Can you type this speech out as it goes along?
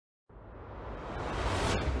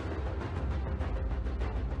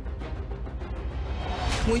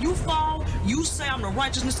When you fall, you say, I'm the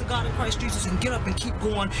righteousness of God in Christ Jesus, and get up and keep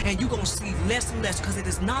going, and you're going to see less and less, because it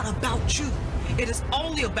is not about you. It is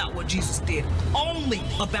only about what Jesus did, only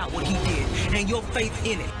about what he did, and your faith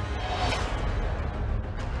in it.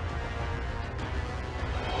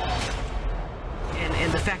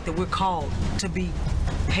 And the fact that we're called to be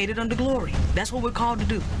hated unto glory. That's what we're called to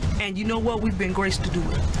do. And you know what? We've been graced to do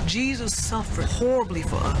it. Jesus suffered horribly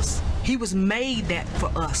for us. He was made that for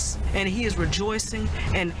us. And he is rejoicing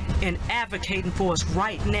and advocating for us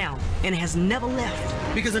right now, and has never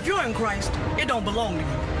left. Because if you're in Christ, it don't belong to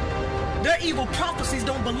you. Their evil prophecies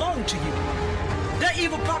don't belong to you. Their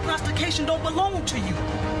evil prognostication don't belong to you.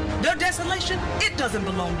 Their desolation, it doesn't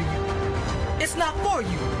belong to you. It's not for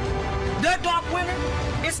you. Their dark winter,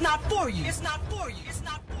 it's not for you. It's not for you. It's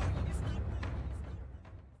not for you. It's not for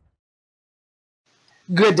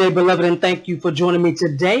you. Good day, beloved, and thank you for joining me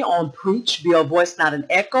today on Preach, Be a Voice, Not an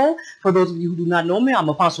Echo. For those of you who do not know me, I'm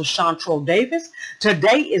Apostle Shawntrell Davis.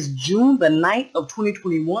 Today is June the 9th of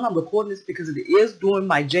 2021. I'm recording this because it is during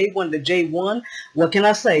my J1 to J1. What can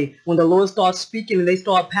I say? When the Lord starts speaking and they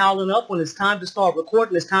start piling up, when it's time to start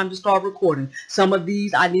recording, it's time to start recording. Some of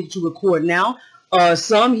these I needed to record now.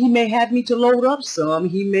 Some he may have me to load up. Some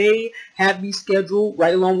he may have me scheduled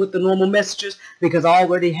right along with the normal messages, because I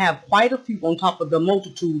already have quite a few on top of the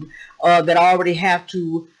multitude that I already have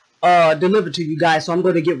to deliver to you guys. So I'm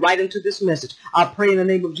going to get right into this message. I pray in the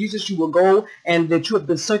name of Jesus you will go, and that you have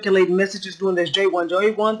been circulating messages during this J1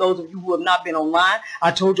 J1. Those of you who have not been online,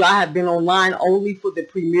 I told you I have been online only for the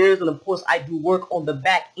premieres, and of course I do work on the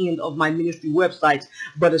back end of my ministry websites.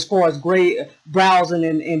 But as far as browsing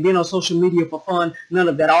and being on social media for fun, none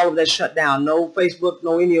of that. All of that shut down. No Facebook,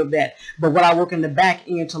 no any of that. But what I work in the back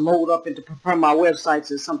end to load up and to prepare my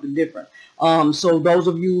websites is something different. So those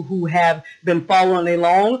of you who have been following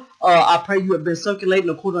along, I pray you have been circulating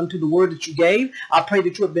according to the word that you gave. I pray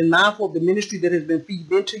that you have been mindful of the ministry that has been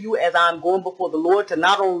feeding into you as I'm going before the Lord, to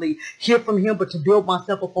not only hear from him, but to build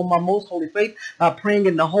myself upon my most holy faith by praying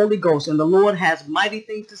in the Holy Ghost. And the Lord has mighty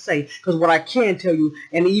things to say, because what I can tell you,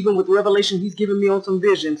 and even with revelation he's given me on some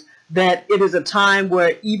visions, that it is a time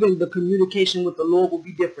where even the communication with the Lord will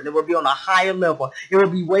be different. It will be on a higher level. It will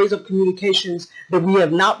be ways of communications that we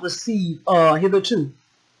have not received hitherto.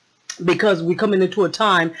 Because we're coming into a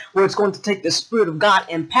time where it's going to take the Spirit of God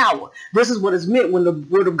and power. This is what is meant when the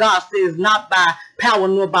Word of God says, not by power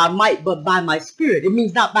nor by might, but by my Spirit. It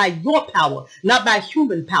means not by your power, not by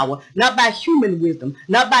human power, not by human wisdom,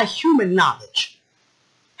 not by human knowledge.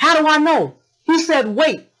 How do I know? He said,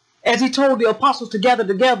 wait. As he told the apostles to gather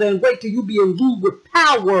together and wait till you be endued with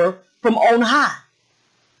power from on high.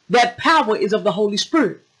 That power is of the Holy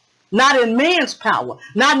Spirit. Not in man's power,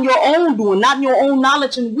 not in your own doing, not in your own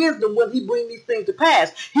knowledge and wisdom will he bring these things to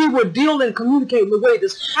pass. He will deal and communicate in a way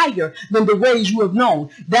that's higher than the ways you have known.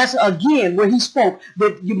 That's again where he spoke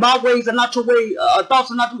that my ways are not your way,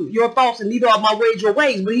 thoughts are not your thoughts, and neither are my ways your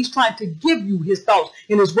ways. But he's trying to give you his thoughts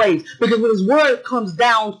and his ways, because when his word comes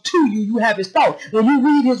down to you, you have his thoughts. When you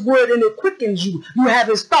read his word and it quickens you, you have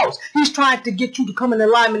his thoughts. He's trying to get you to come in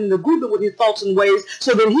alignment and agreement with his thoughts and ways,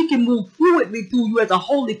 so that he can move fluidly through you as a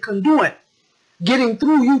holy conduit, getting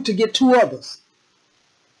through you to get to others.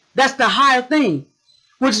 That's the higher thing,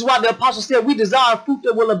 which is why the apostle said we desire fruit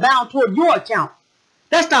that will abound toward your account.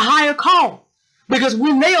 That's the higher call, because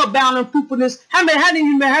when they abound in fruitfulness, how many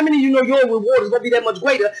of you know your reward is going to be that much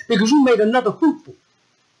greater because you made another fruitful?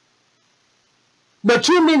 But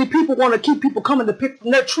too many people want to keep people coming to pick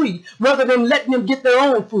from their tree rather than letting them get their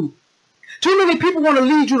own fruit. Too many people want to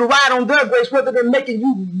lead you to ride on their grapes rather than making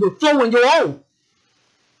you flow in your own.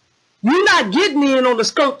 You're not getting in on the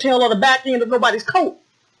skirt tail or the back end of nobody's coat.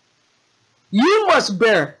 You must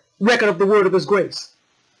bear record of the word of his grace.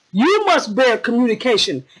 You must bear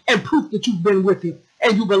communication and proof that you've been with him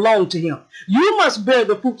and you belong to him. You must bear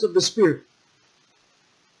the fruits of the Spirit.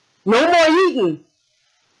 No more eating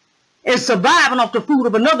and surviving off the food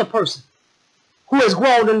of another person who has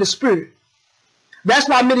grown in the Spirit. That's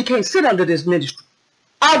why many can't sit under this ministry.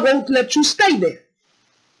 I won't let you stay there.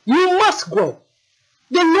 You must grow.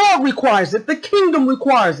 The Lord requires it. The kingdom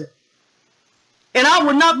requires it. And I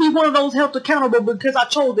will not be one of those held accountable because I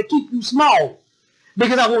chose to keep you small,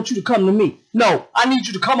 because I want you to come to me. No, I need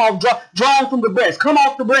you to come off, drawn from the breast. Come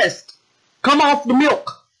off the breast. Come off the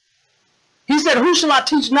milk. He said, who shall I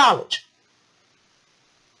teach knowledge?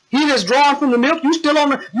 He that's drawn from the milk. You still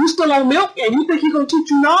on milk, and you think he's going to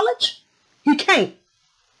teach you knowledge? He can't.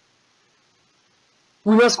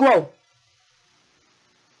 We must grow.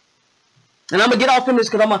 And I'm going to get off in this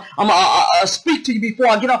because I'm going to speak to you before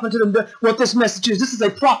I get off into what this message is. This is a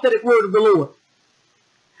prophetic word of the Lord.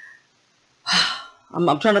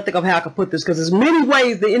 I'm trying to think of how I can put this, because there's many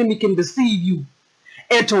ways the enemy can deceive you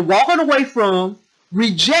into walking away from,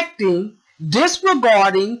 rejecting,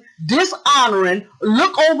 disregarding, dishonoring,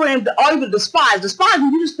 look over and or even despise. Despise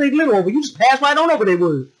when you just think little over. You just pass right on over their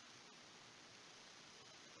word.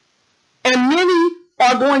 And many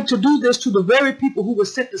are going to do this to the very people who were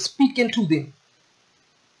sent to speak into them.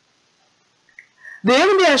 The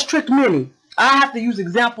enemy has tricked many. I have to use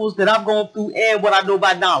examples that I've gone through and what I know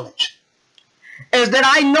by knowledge. Is that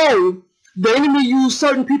I know the enemy used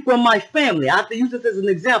certain people in my family. I have to use this as an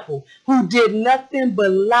example, who did nothing but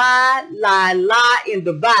lie, and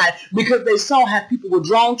divide, because they saw how people were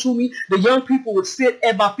drawn to me. The young people would sit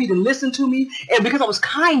at my feet and listen to me, and because I was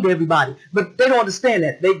kind to everybody. But they don't understand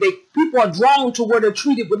that. People are drawn to where they're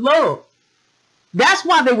treated with love. That's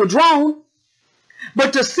why they were drawn.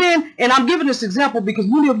 But to sin, and I'm giving this example because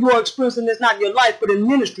many of you are experiencing this not in your life, but in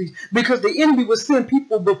ministries, because the enemy will send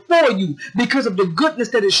people before you because of the goodness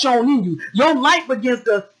that is shown in you. Your light begins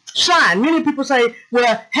to shine. Many people say,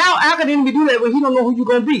 well, how can the enemy do that when he don't know who you're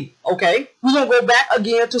going to be? Okay, we're going to go back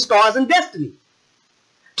again to stars and destiny.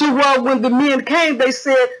 To where when the men came, they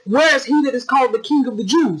said, where is he that is called the King of the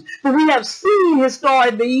Jews? For we have seen his star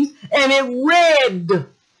in these, and it read.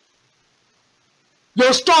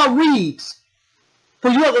 Your star reads. For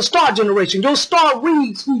you are the star generation. Your star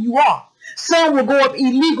reads who you are. Some will go up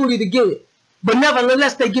illegally to get it, but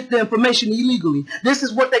nevertheless they get the information illegally. This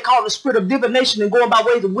is what they call the spirit of divination, and going by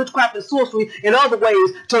ways of witchcraft and sorcery and other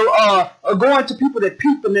ways to going to people that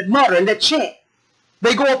peep and that mutter and that chant.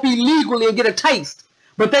 They go up illegally and get a taste,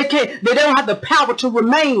 but they can't. They don't have the power to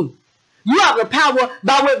remain. You have the power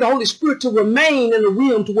by way of the Holy Spirit to remain in the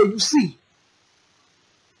realm to where you see.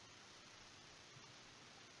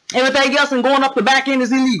 Everything else and going up the back end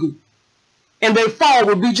is illegal. And their fall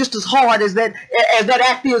will be just as hard as that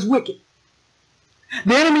act is wicked.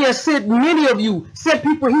 The enemy has sent many of you,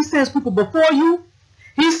 he sends people before you.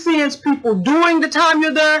 He sends people during the time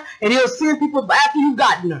you're there, and he'll send people after you've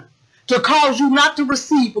gotten there to cause you not to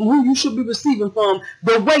receive from who you should be receiving from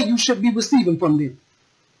the way you should be receiving from them.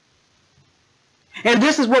 And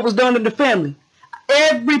this is what was done in the family.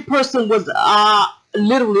 Every person was,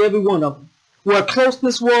 literally every one of them. Where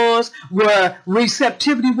closeness was, where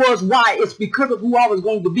receptivity was. Why? It's because of who I was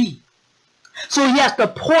going to be. So he has to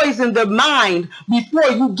poison the mind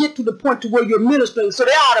before you get to the point to where you're ministering, so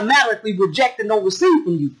they automatically reject and don't receive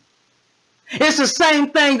from you. It's the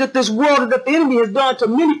same thing that this world, that the enemy has done to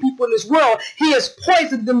many people in this world. He has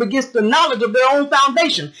poisoned them against the knowledge of their own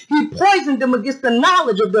foundation. He poisoned them against the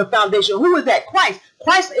knowledge of their foundation. Who is that? Christ.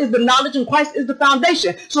 Christ is the knowledge and Christ is the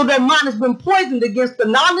foundation. So their mind has been poisoned against the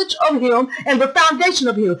knowledge of him and the foundation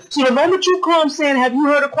of him. So the moment you come saying, have you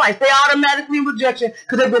heard of Christ? They automatically in rejection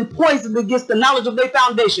because they've been poisoned against the knowledge of their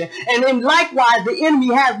foundation. And then likewise, the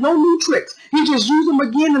enemy has no new tricks. He just uses them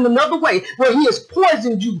again in another way where he has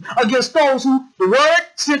poisoned you against those who the word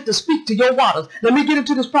sent to speak to your waters. Let me get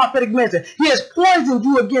into this prophetic message. He has poisoned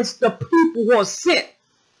you against the people who are sent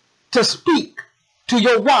to speak to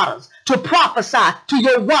your waters, to prophesy to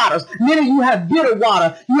your waters. Many of you have bitter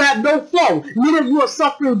water. You have no flow. Many of you are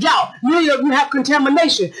suffering drought. Many of you have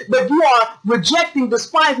contamination. But you are rejecting,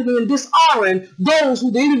 despising, and dishonoring those who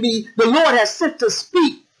the enemy, the Lord has sent to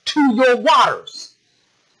speak to your waters.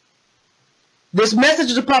 This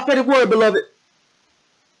message is a prophetic word, beloved.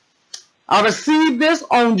 I received this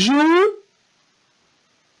on June.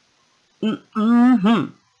 Let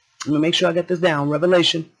me make sure I get this down.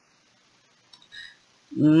 Revelation.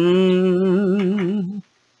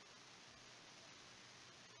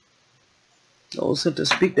 Oh, sent to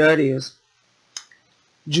speak. There it is.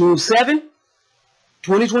 June 7,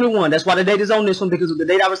 2021. That's why the date is on this one, because of the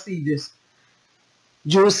date I received this.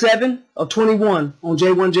 June 7 of 21 on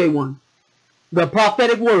J1J1. The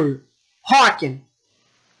prophetic word. Hearken,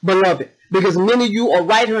 beloved. Because many of you are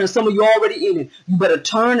right here and some of you are already in it. You better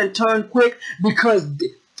turn and turn quick, because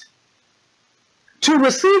to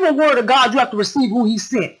receive a word of God, you have to receive who he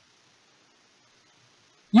sent.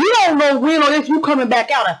 You don't know when or if you're coming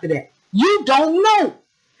back out after that. You don't know.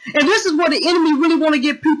 And this is where the enemy really want to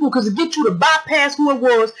get people, because it gets you to bypass who it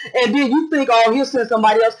was, and then you think, oh, he'll send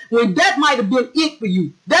somebody else, when that might have been it for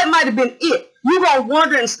you. That might have been it. You're going to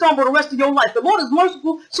wander and stumble the rest of your life. The Lord is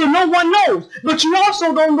merciful, so no one knows. But you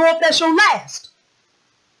also don't know if that's your last.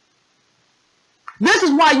 This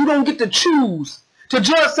is why you don't get to choose to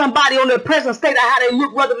judge somebody on their present state of how they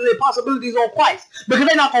look rather than their possibilities on Christ. Because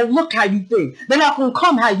they're not going to look how you think. They're not going to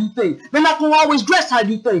come how you think. They're not going to always dress how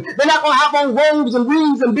you think. They're not going to have on robes and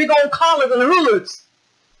rings and big old collars and hoods.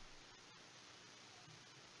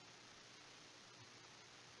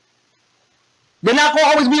 They're not going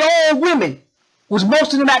to always be old women, which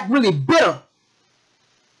most of them act really bitter.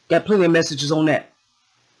 Got plenty of messages on that.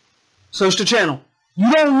 Search the channel.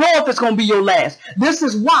 You don't know if it's going to be your last. This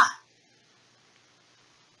is why.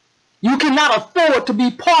 You cannot afford to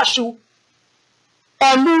be partial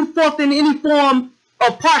or move forth in any form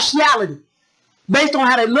of partiality based on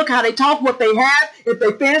how they look, how they talk, what they have, if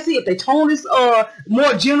they fancy, if their tone is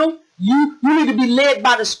more gentle. You need to be led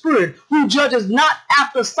by the Spirit, who judges not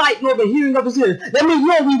after sight nor the hearing of his ears. That means you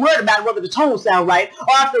don't be worried about whether the tone sound right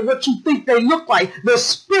or after what you think they look like. The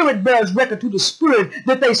Spirit bears record to the Spirit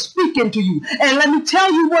that they speak into you. And let me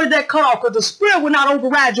tell you where that cut off, because the Spirit will not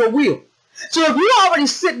override your will. So if you're already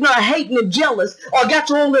sitting there hating and jealous or got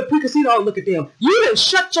your own little preconceived, oh, look at them, you done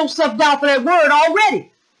shut yourself down for that word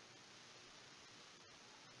already.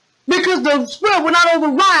 Because the Spirit will not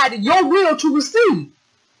override your will to receive.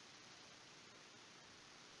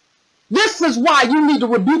 This is why you need to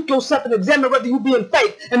rebuke yourself and examine whether you be in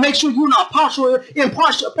faith and make sure you're not partial in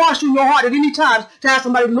your heart at any time to have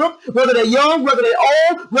somebody look, whether they're young, whether they're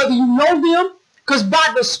old, whether you know them. Because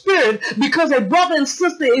by the Spirit, because a brother and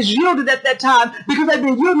sister is yielded at that time, because they've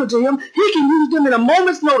been yielded to him, he can use them in a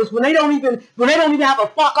moment's notice when they don't even have a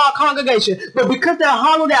flock or congregation. But because they're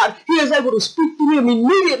hollowed out, he is able to speak to them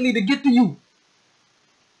immediately to get to you.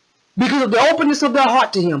 Because of the openness of their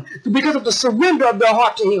heart to him, because of the surrender of their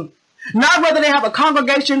heart to him. Not whether they have a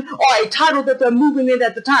congregation or a title that they're moving in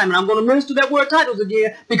at the time. And I'm going to minister that word titles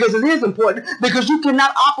again because it is important. Because you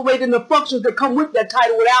cannot operate in the functions that come with that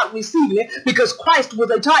title without receiving it. Because Christ was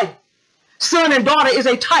a title. Son and daughter is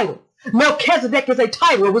a title. Melchizedek is a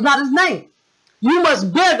title. It was not his name. You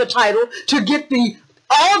must bear the title to get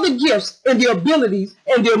all the gifts and the abilities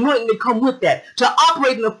and the anointing that come with that. To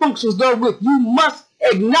operate in the functions therewith, you must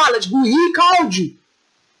acknowledge who he called you.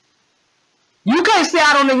 You can't say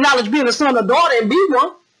I don't acknowledge being a son or daughter and be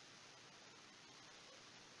one.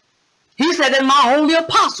 He said that my holy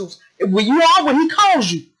apostles, when you are what he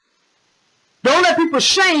calls you. Don't let people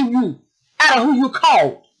shame you out of who you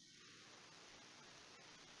called.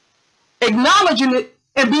 Acknowledging it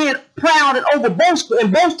and being proud and over boastful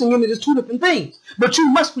and boasting in it is two different things. But you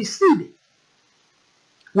must receive it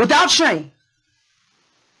without shame.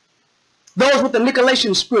 Those with the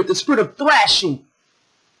Nicolaitan spirit, the spirit of thrashing,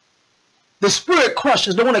 the spirit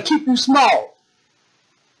crushers, they want to keep you small.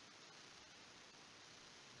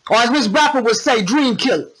 Or as Miss Bradford would say, dream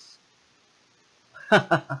killers.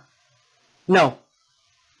 No.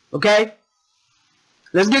 Okay?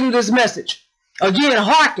 Let's get into this message. Again,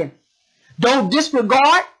 hearken. Don't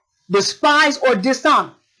disregard, despise, or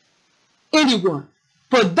dishonor anyone,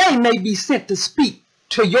 for they may be sent to speak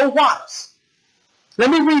to your waters. Let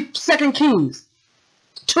me read 2 Kings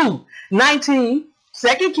 2:19.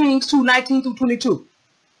 2 Kings 2:19 through 22.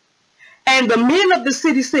 And the men of the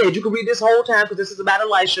city said, you can read this whole time because this is about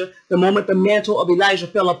Elisha, the moment the mantle of Elijah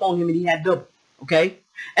fell upon him and he had double. Okay?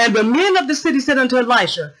 And the men of the city said unto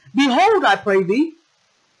Elisha, behold, I pray thee,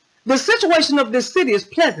 the situation of this city is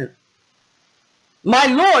pleasant. My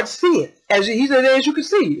Lord seeth, as he said, as you can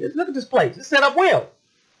see, look at this place, it's set up well.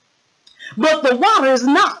 But the water is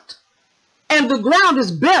not, and the ground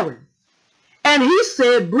is barren. And he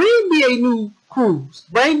said, bring me a new cruise,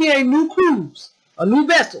 a new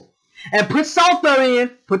vessel, and put salt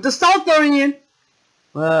therein, put the salt therein.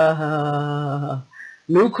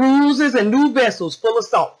 New cruises and new vessels full of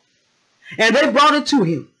salt. And they brought it to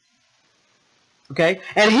him. Okay,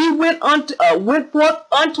 and he went forth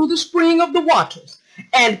unto the spring of the waters,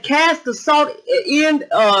 and cast the salt in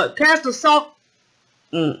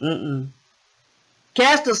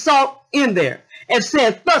there, and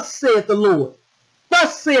said, thus saith the Lord.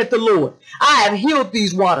 Thus saith the Lord, I have healed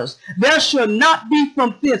these waters. There shall not be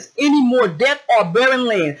from thence any more death or barren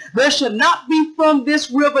land. There shall not be from this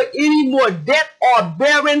river any more death or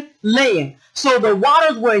barren land. So the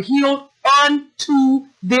waters were healed unto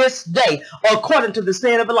this day, according to the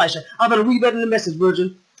saying of Elisha. I'm going to read that in the Message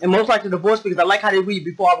version, and most likely the voice, because I like how they read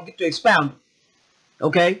before I get to expound it.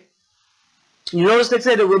 Okay? You notice they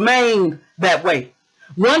said it remained that way.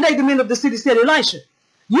 One day the men of the city said, Elisha,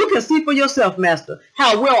 you can see for yourself, Master,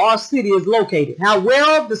 how well our city is located. How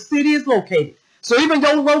well the city is located. So even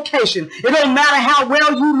your location, it don't matter how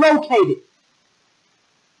well you locate it.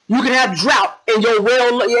 You can have drought in your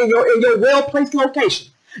well-placed location.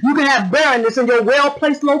 You can have barrenness in your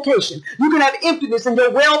well-placed location. You can have emptiness in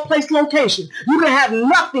your well-placed location. You can have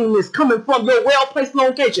nothingness coming from your well-placed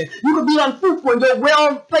location. You can be unfruitful in your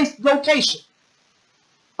well-placed location.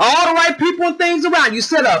 All the right people and things around you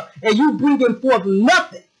set up, and you bringing forth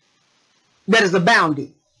nothing that is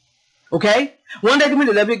abounding. Okay? One day,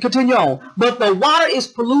 let me continue on. But the water is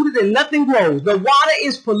polluted and nothing grows. The water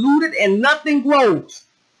is polluted and nothing grows.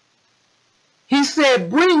 He said,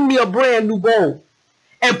 bring me a brand new bowl.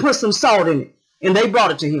 and put some salt in it. And they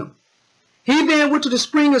brought it to him. He then went to the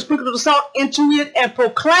spring and sprinkled the salt into it and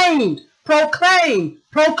proclaimed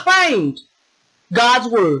God's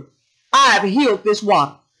word. I have healed this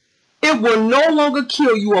water. It will no longer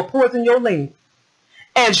kill you or poison your land.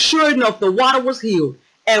 And sure enough, the water was healed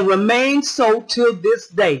and remained so till this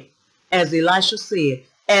day, as Elisha said.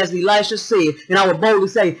 As Elisha said, and I would boldly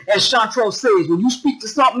say, as Shawntrell says, when you speak to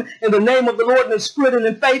something in the name of the Lord in the spirit and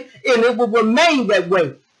in faith, and it will remain that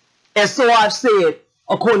way. And so I've said,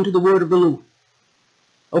 according to the word of the Lord.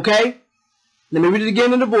 Okay? Let me read it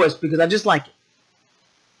again in the voice because I just like it.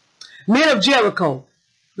 Men of Jericho,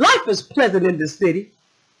 life is pleasant in this city.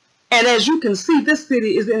 And as you can see, this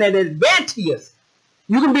city is in an advantageous.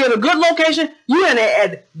 You can be in a good location. You're in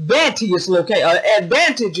an advantageous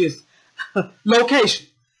location.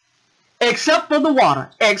 Except for the water.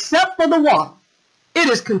 Except for the water. It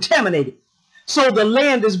is contaminated. So the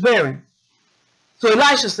land is barren. So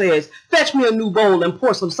Elisha says, fetch me a new bowl and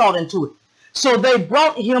pour some salt into it. So they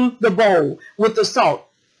brought him the bowl with the salt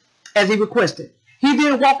as he requested. He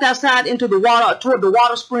then walked outside into the water, toward the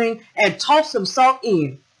water spring, and tossed some salt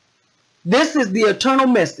in. This is the eternal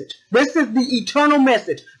message. This is the eternal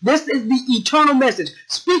message. This is the eternal message.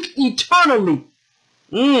 Speak eternally.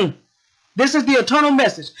 This is the eternal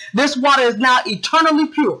message. This water is now eternally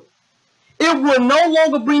pure. It will no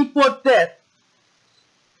longer bring forth death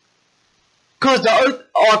cause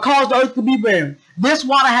the earth to be barren. This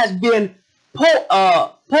water has been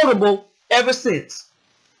potable ever since.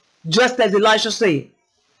 Just as Elisha said.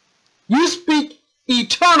 You speak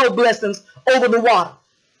eternal blessings over the water.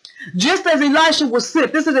 Just as Elisha was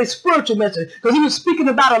sent, this is a spiritual message because he was speaking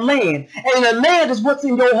about a land. And a land is what's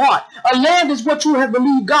in your heart. A land is what you have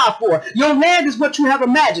believed God for. Your land is what you have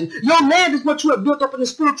imagined. Your land is what you have built up in the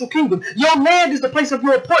spiritual kingdom. Your land is the place of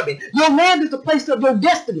your appointment. Your land is the place of your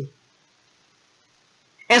destiny.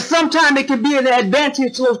 And sometimes it can be in an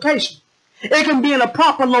advantageous location. It can be in a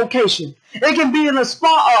proper location. It can be in a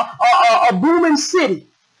booming city.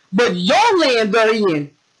 But your land therein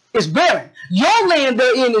is barren. Your land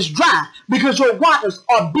therein is dry because your waters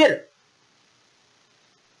are bitter.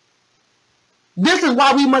 This is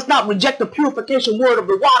why we must not reject the purification word of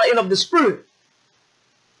the water and of the spirit.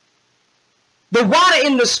 The water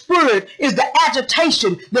in the spirit is the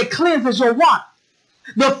agitation that cleanses your water.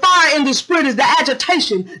 The fire in the spirit is the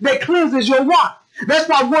agitation that cleanses your water. That's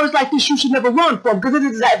why words like this you should never run from, because it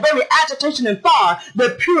is that very agitation and fire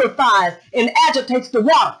that purifies and agitates the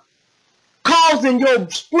water, causing your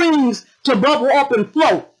springs to bubble up and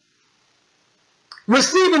flow.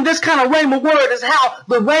 Receiving this kind of rhema word is how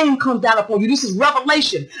the rain comes down upon you. This is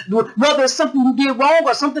revelation. Whether it's something you did wrong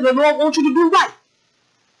or something the Lord wants you to do right.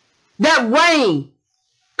 That rain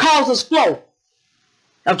causes flow.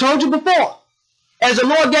 I've told you before. As the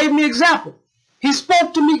Lord gave me example, he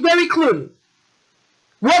spoke to me very clearly.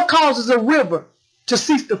 What causes a river to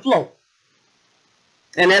cease to flow?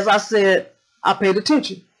 And as I said, I paid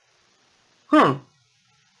attention.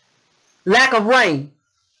 Lack of rain.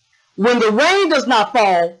 When the rain does not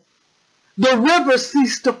fall, the rivers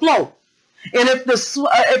cease to flow. And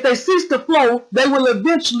if they cease to flow, they will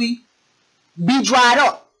eventually be dried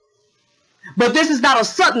up. But this is not a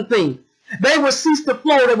sudden thing. They will cease to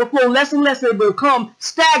flow. They will flow less and less. They will become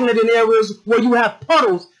stagnant in areas where you have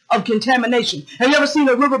puddles of contamination. Have you ever seen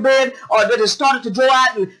a riverbed that has started to draw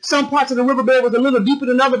out, and some parts of the riverbed was a little deeper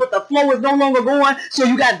than others, but the flow is no longer going, so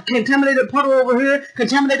you got contaminated puddle over here,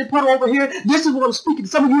 contaminated puddle over here. This is what I'm speaking.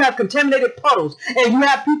 Some of you have contaminated puddles, and you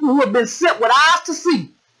have people who have been sent with eyes to see.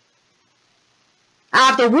 I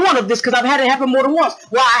have to warn of this because I've had it happen more than once.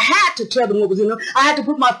 Well, I had to tell them what was in them. I had to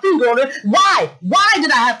put my finger on it. Why? Why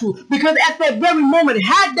did I have to? Because at that very moment,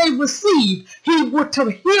 had they received, he would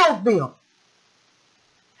have healed them.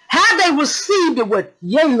 Had they received it with,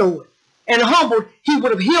 yea, Lord, and humbled, he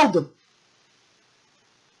would have healed them.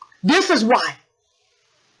 This is why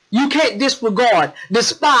you can't disregard,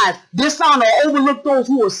 despise, dishonor, or overlook those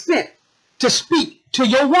who are sent to speak to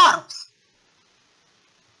your waters.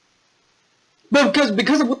 But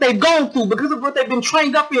because of what they've gone through, because of what they've been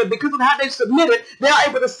trained up in, because of how they've submitted, they are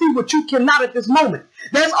able to see what you cannot at this moment.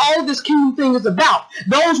 That's all this kingdom thing is about.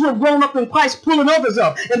 Those who have grown up in Christ pulling others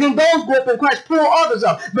up, and then those grow up in Christ pull others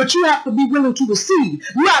up. But you have to be willing to receive.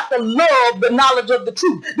 You have to love the knowledge of the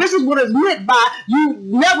truth. This is what is meant by you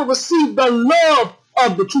never receive the love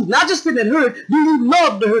of the truth. Not just sit and hear it, do you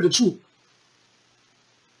love to hear the truth?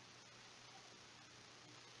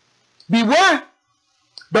 Beware.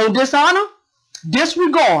 Don't dishonor,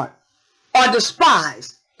 disregard, or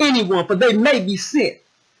despise anyone, for they may be sent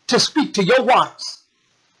to speak to your waters,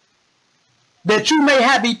 that you may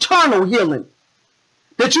have eternal healing,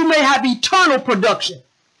 that you may have eternal production,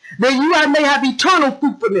 that you may have eternal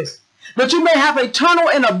fruitfulness, that you may have eternal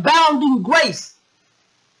and abounding grace,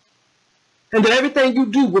 and that everything you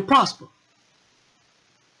do will prosper.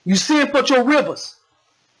 You send forth your rivers,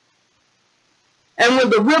 and when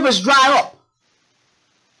the rivers dry up,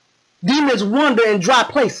 demons wander in dry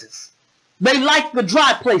places. They like the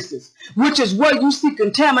dry places, which is where you see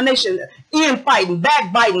contamination, infighting,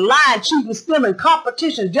 backbiting, lying, cheating, stealing,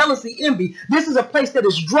 competition, jealousy, envy. This is a place that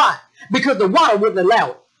is dry because the water wouldn't allow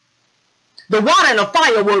it. The water and the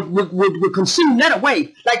fire would consume that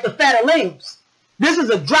away like the fat of lambs. This is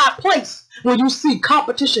a dry place where you see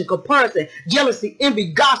competition, comparison, jealousy,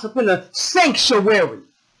 envy, gossip in a sanctuary.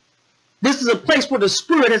 This is a place where the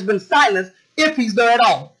spirit has been silenced, if he's there at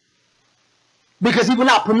all, because he will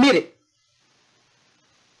not permit it.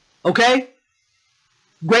 Okay?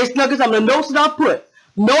 Grace nuggets, I'm the notes that I put.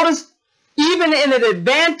 Notice, even in an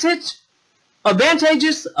advantageous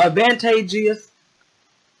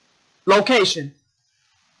location,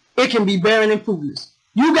 it can be barren and fruitless.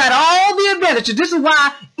 You got all the advantages. This is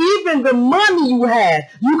why even the money you have,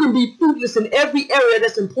 you can be fruitless in every area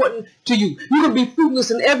that's important to you. You can be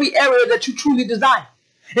fruitless in every area that you truly desire.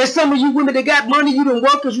 And some of you women that got money, you didn't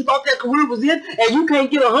work because you thought that career was it, and you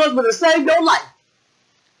can't get a husband to save your life.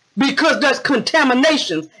 Because there's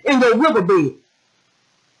contaminations in your riverbed.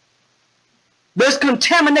 There's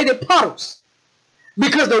contaminated puddles.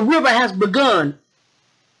 Because the river has begun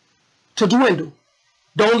to dwindle.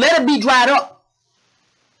 Don't let it be dried up.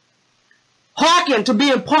 Hearken to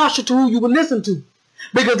being partial to who you will listen to.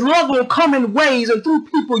 Because love will come in ways and through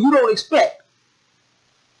people you don't expect.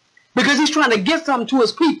 Because he's trying to get something to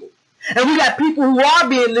his people. And we got people who are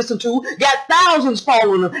being listened to, got thousands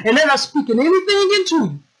following them, and they're not speaking anything into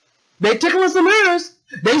you. They tickling some ears.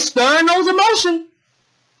 They stirring those emotions.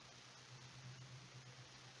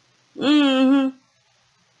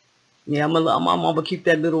 Yeah, I'm gonna keep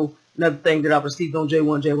that little another thing that I received on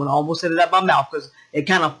J1. I almost said it out my mouth because it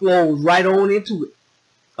kind of flows right on into it.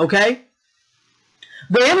 Okay?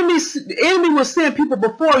 The enemy will send people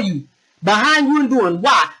before you, behind you and doing.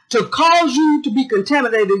 Why? To cause you to be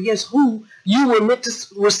contaminated against who you were meant to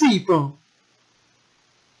receive from.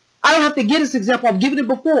 I don't have to get this example. I've given it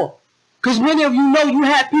before. Because many of you know you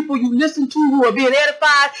had people you listened to who are being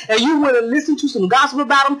edified, and you went and listened to some gossip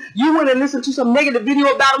about them. You went and listened to some negative video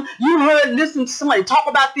about them. You listened to somebody talk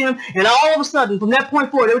about them, and all of a sudden, from that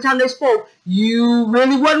point forward, every time they spoke, you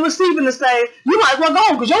really wasn't receiving the same. You might as well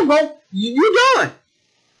go, because you're broke. You're done.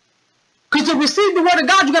 Because to receive the word of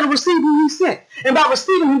God, you got to receive who he sent. And by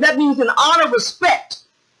receiving him, that means an honor, respect,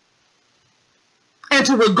 and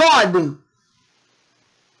to regard them.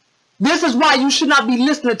 This is why you should not be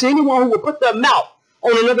listening to anyone who will put their mouth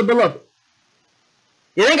on another beloved.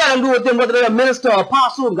 It ain't got to do with them whether they're a minister or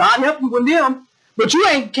apostle. God help you with them. But you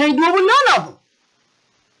can't do it with none of them.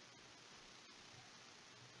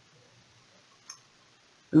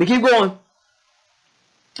 Let me keep going.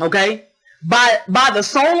 Okay? By the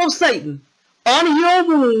soul of Satan, unhealed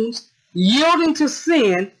wounds, yielding to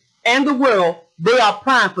sin and the world, they are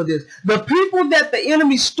primed for this. The people that the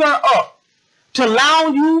enemy stir up to allow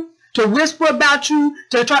you, to whisper about you,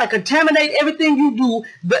 to try to contaminate everything you do,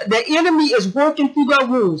 the enemy is working through their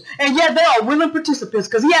wounds. And yet they are willing participants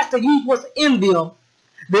because he has to use what's in them.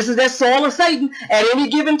 This is that soul of Satan. At any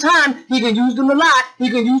given time, he can use them to lie. He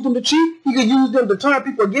can use them to cheat. He can use them to turn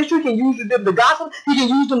people against you. He can use them to gossip. He can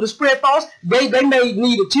use them to spread false. They may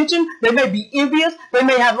need attention. They may be envious. They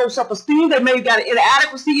may have low self-esteem. They may have got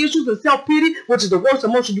inadequacy issues and self-pity, which is the worst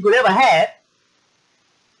emotion you could ever have.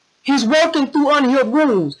 He's working through unhealed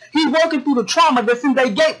wounds. He's working through the trauma that's in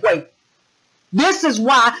their gateway. This is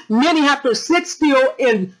why many have to sit still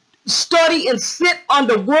and study and sit on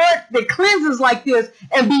the word that cleanses like this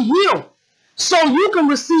and be healed. So you can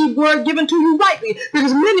receive word given to you rightly.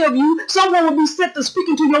 Because many of you, someone will be sent to speak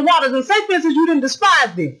into your waters and say, for instance, you didn't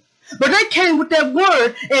despise them. But they came with that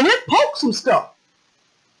word and it poked some stuff.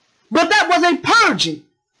 But that was a purging.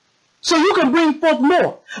 So you can bring forth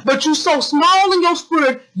more. But you so small in your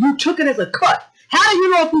spirit, you took it as a cut. How do you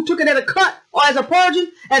know if you took it as a cut or as a purging?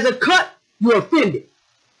 As a cut, you're offended.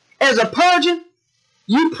 As a purging,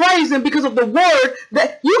 you praise him because of the word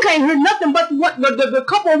that you can't hear nothing but what the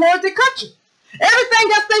couple of words that cut you. Everything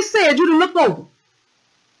that they said, you done looked over.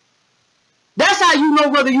 That's how you know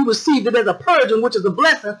whether you received it as a purging, which is a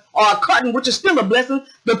blessing, or a cutting, which is still a blessing,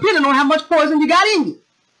 depending on how much poison you got in you.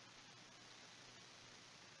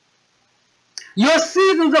 Your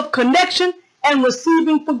seasons of connection and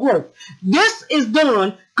receiving for growth. This is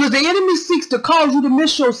done because the enemy seeks to cause you to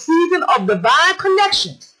miss your season of divine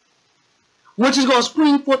connections, which is going to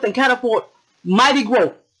spring forth and catapult mighty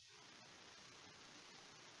growth.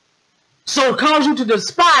 So it causes you to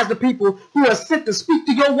despise the people who are sent to speak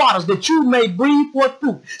to your waters, that you may bring forth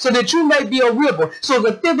fruit, so that you may be a river. So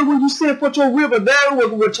that thither when you send forth your river, there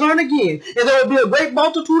will return again. And there will be a great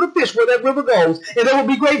multitude of fish where that river goes. And there will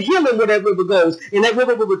be great healing where that river goes. And that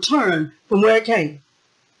river will return from where it came.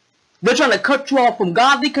 They're trying to cut you off from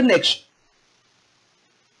godly connection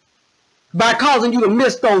by causing you to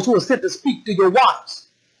miss those who are sent to speak to your waters.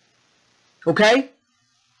 Okay?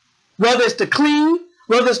 Whether it's to clean,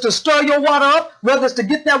 whether it's to stir your water up, whether it's to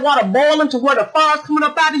get that water boiling to where the fire's coming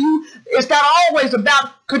up out of you, it's not always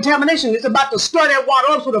about contamination. It's about to stir that water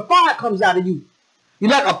up so the fire comes out of you. You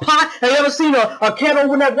like a pot. Have you ever seen a kettle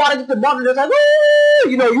when that water gets the water that's like, ooh,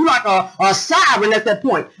 you know, you like a siren at that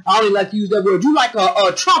point. I only like to use that word. You like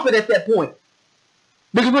a trumpet at that point.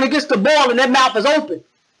 Because when it gets to boiling, that mouth is open.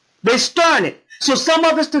 They're stirring it. So some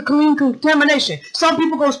of it's to clean contamination. Some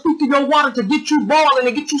people going to speak to your water to get you boiling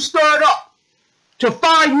and get you stirred up, to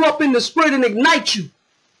fire you up in the spirit and ignite you,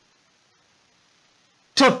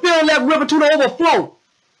 to fill that river to the overflow,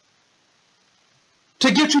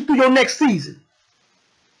 to get you through your next season.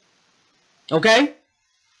 Okay?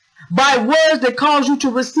 By words that cause you to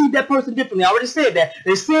receive that person differently. I already said that.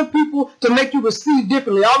 They send people to make you receive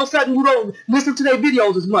differently. All of a sudden, you don't listen to their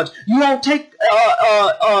videos as much. You don't take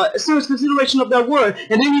serious consideration of their word.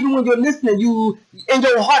 And then even when you're listening, you in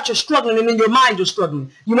your heart you're struggling, and in your mind you're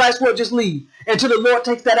struggling. You might as well just leave until the Lord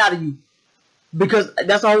takes that out of you. Because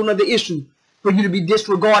that's a whole other issue for you to be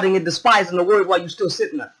disregarding and despising the word while you're still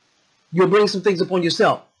sitting there. You'll bring some things upon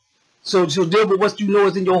yourself. So deal with what you know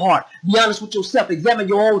is in your heart. Be honest with yourself. Examine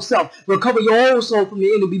your own self. Recover your own soul from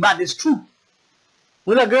the enemy by this truth.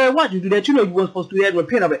 Well, that girl, why'd you do that? You know you weren't supposed to do that and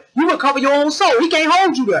repent of it. You recover your own soul. He can't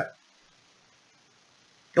hold you there.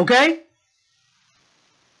 Okay?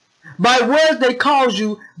 By words they cause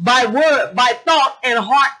you, by thought and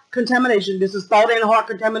heart contamination. This is thought and heart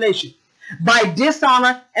contamination. By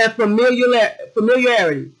dishonor and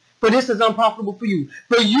familiarity. For this is unprofitable for you.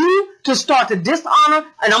 For you to start to dishonor,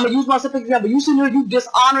 and I'm going to use myself as an example. You sit here, you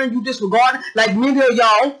dishonor and you disregard, like many of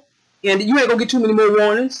y'all, and you ain't going to get too many more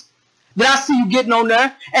warnings. Then I see you getting on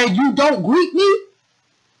there, and you don't greet me,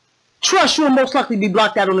 trust you'll most likely be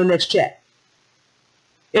blocked out on the next chat.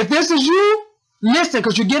 If this is you, listen,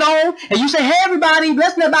 because you get on, and you say, hey everybody,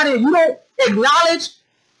 bless everybody, and you don't acknowledge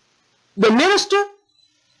the minister,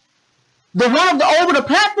 the one over the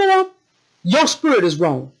platform, your spirit is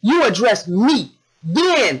wrong. You address me.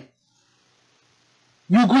 Then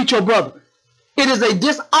you greet your brother. It is a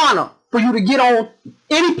dishonor for you to get on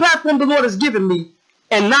any platform the Lord has given me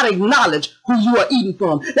and not acknowledge who you are eating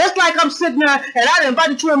from. That's like I'm sitting there and I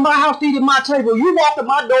invited you in my house to eat at my table. You walk at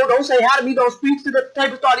my door, don't say hi to me, don't speak to the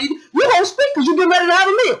table, start eating. You don't speak because you're getting ready to have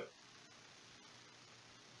a meal.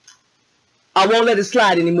 I won't let it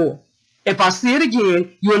slide anymore. If I see it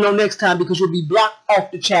again, you'll know next time because you'll be blocked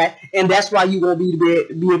off the chat, and that's why you won't be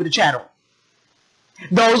able to chat on.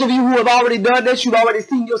 Those of you who have already done this, you've already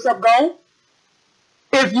seen yourself go.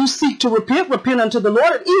 If you seek to repent, repent unto the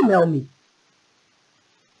Lord and email me.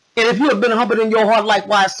 And if you have been humbled in your heart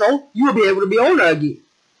likewise so, you will be able to be on there again.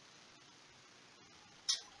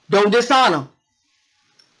 Don't dishonor.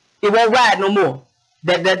 It won't ride no more.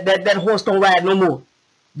 That horse don't ride no more.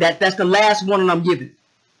 That's the last one I'm giving.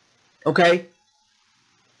 Okay?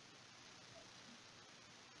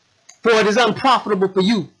 For it is unprofitable for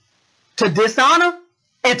you to dishonor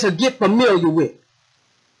and to get familiar with.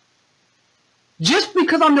 Just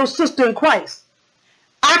because I'm your sister in Christ,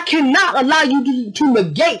 I cannot allow you to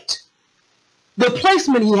negate the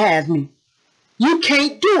placement he has me. You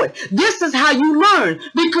can't do it. This is how you learn,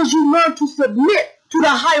 because you learn to submit to the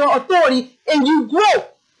higher authority and you grow.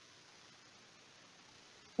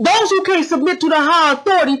 Those who can't submit to the higher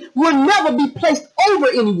authority will never be placed over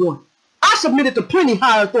anyone. I submitted to plenty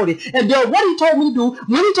higher authority. And then what he told me to do,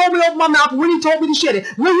 when he told me to open my mouth, when he told me to shut it,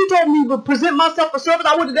 when he told me to present myself for service,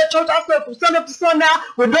 I went to that church, I served from sun up to sundown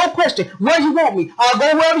with no question. Where you want me, I'll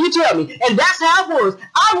go wherever you tell me. And that's how it was.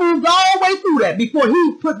 I moved all the way through that before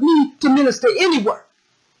he put me to minister anywhere.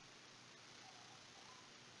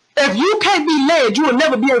 If you can't be led, you will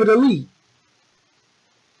never be able to lead.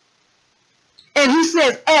 And he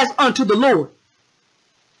says, as unto the Lord.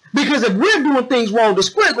 Because if we're doing things wrong, the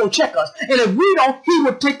Spirit going to check us. And if we don't, he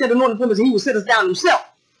will take that anointing from us and he will sit us down himself.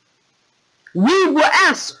 We will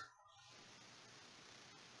answer.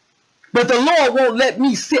 But the Lord won't let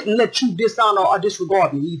me sit and let you dishonor or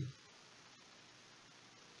disregard me either.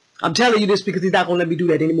 I'm telling you this because he's not going to let me do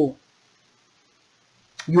that anymore.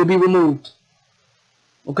 You will be removed.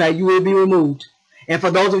 Okay, you will be removed. And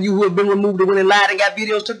for those of you who have been removed and went and lied and got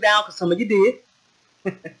videos took down, because some of you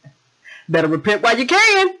did, better repent while you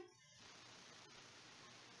can.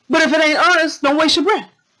 But if it ain't honest, don't waste your breath.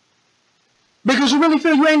 Because you really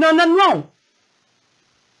feel you ain't done nothing wrong.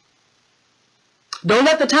 Don't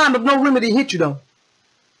let the time of no remedy hit you, though.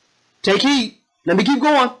 Take heed. Let me keep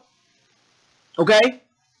going. Okay?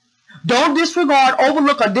 Don't disregard,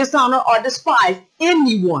 overlook, or dishonor, or despise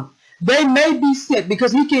anyone. They may be sent,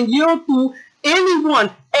 because he can yield through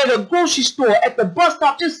anyone at a grocery store, at the bus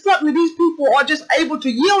stop. Just suddenly these people are just able to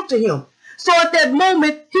yield to him. So at that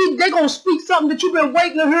moment, they're going to speak something that you've been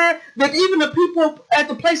waiting to hear, that even the people at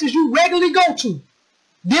the places you regularly go to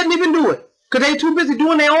didn't even do it. Because they too busy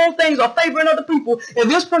doing their own things or favoring other people. And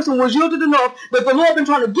this person was yielded enough that the Lord been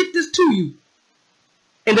trying to get this to you.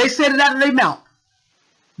 And they said it out of their mouth.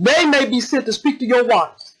 They may be sent to speak to your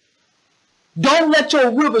waters. Don't let your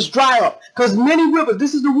rivers dry up. Because many rivers,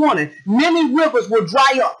 this is the warning, many rivers will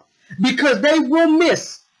dry up. Because they will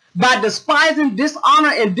miss by despising,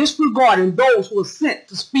 dishonor, and disregarding those who are sent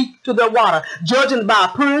to speak to their water. Judging by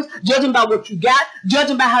appearance, judging by what you got,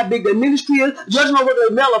 judging by how big their ministry is, judging on whether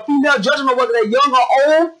they're male or female, judging on whether they're young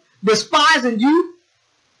or old, despising you,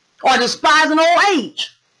 or despising old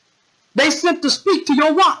age. They sent to speak to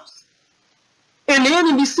your waters. And the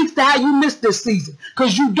enemy seeks to have you miss this season,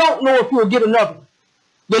 because you don't know if you'll get another one.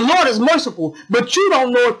 The Lord is merciful, but you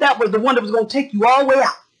don't know if that was the one that was going to take you all the way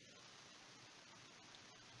out.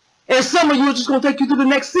 And some of you are just going to take you through the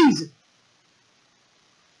next season.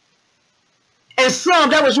 And some,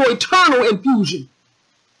 that was your eternal infusion.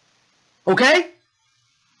 Okay?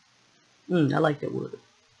 I like that word.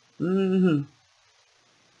 The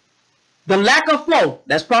lack of flow.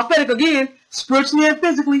 That's prophetic again. Spiritually and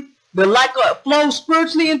physically. The lack of flow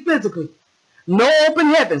spiritually and physically. No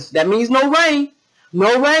open heavens. That means no rain.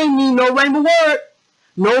 No rain means no rainbow word.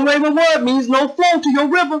 No rainbow word means no flow to your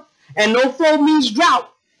river. And no flow means drought.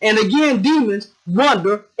 And again, demons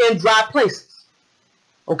wander in dry places.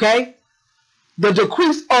 Okay? The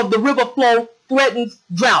decrease of the river flow threatens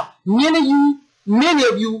drought. Many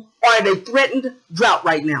of you are in a threatened drought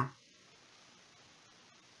right now.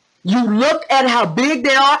 You look at how big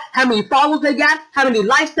they are, how many followers they got, how many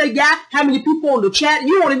likes they got, how many people on the chat.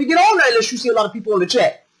 You won't even get on there unless you see a lot of people on the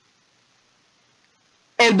chat.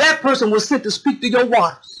 And that person was sent to speak to your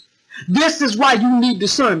waters. This is why you need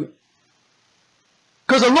discernment.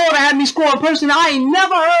 Because the Lord had me score a person I ain't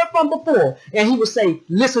never heard from before. And he would say,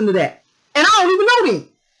 listen to that. And I don't even know them.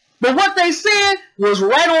 But what they said was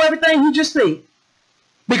right on everything he just said.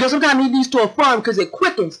 Because sometimes he needs to affirm because it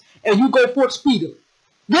quickens and you go forth speedily.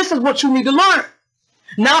 This is what you need to learn.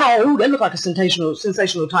 Not all, ooh, they look like a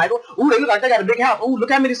sensational title. Ooh, they look like they got a big house. Ooh,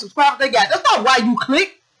 look how many subscribers they got. That's not why you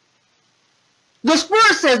click. The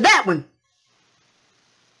Spirit says that one.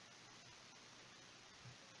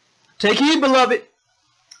 Take heed, beloved.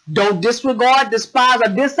 Don't disregard, despise, or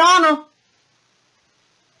dishonor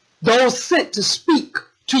those sent to speak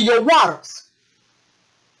to your waters,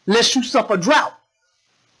 lest you suffer drought.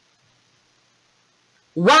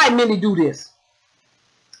 Why many do this?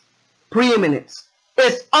 Preeminence.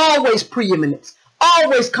 It's always preeminence.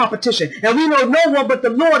 Always competition. And we know no one but the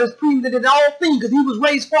Lord is preeminent in all things, because he was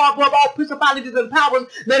raised far above all principalities and powers,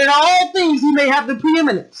 that in all things he may have the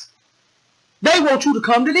preeminence. They want you to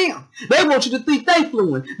come to them. They want you to think they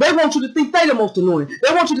fluent. They want you to think they the most anointed.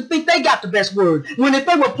 They want you to think they got the best word. When if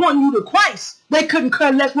they were pointing you to Christ, they couldn't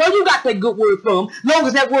care less where you got that good word from, long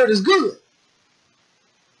as that word is good.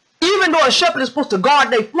 Even though a shepherd is supposed to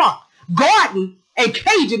guard their flock, guarding and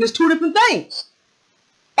caging is two different things.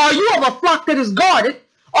 Are you of a flock that is guarded,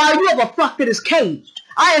 or are you of a flock that is caged?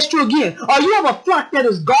 I ask you again, are you of a flock that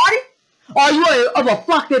is guarded, or are you of a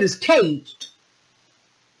flock that is caged?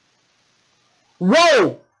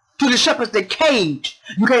 Woe to the shepherds that cage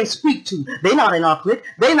you can't speak to. They not in our clique.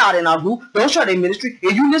 They not in our group. Don't share their ministry.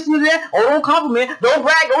 If you listen to that, or don't compliment, don't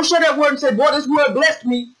brag, don't share that word and say, boy, this word blessed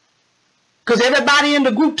me. Because everybody in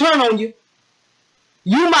the group turn on you.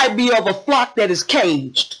 You might be of a flock that is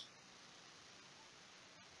caged.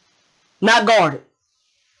 Not guarded.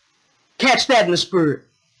 Catch that in the spirit.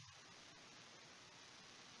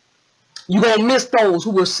 You're going to miss those who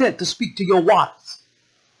were sent to speak to your waters.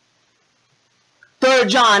 3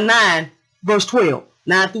 John 9, verse 12.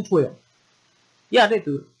 9 through 12. Yeah, they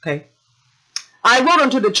do it. Okay. I wrote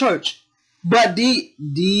unto the church, but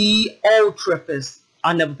Diotrephes,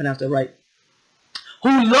 I never pronounced that right,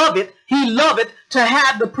 who loveth, he loveth to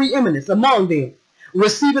have the preeminence among them,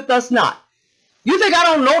 receiveth us not. You think I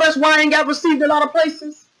don't know that's why I ain't got received a lot of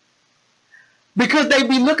places? Because they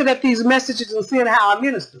be looking at these messages and seeing how I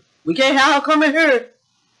minister. We can't have her come in here.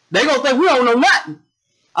 They gonna think we don't know nothing.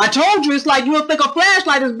 I told you, it's like you'll think a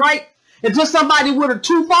flashlight is bright until somebody with a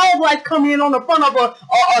 2 fog lights come in on the front of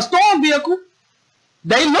a storm vehicle.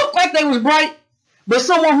 They look like they was bright But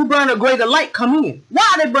someone who burned a greater light come in.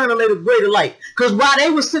 Why they burn a greater light? Because while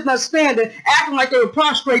they were sitting there standing, acting like they were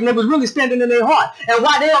prostrating, they was really standing in their heart. And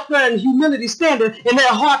while they up there in humility standing, in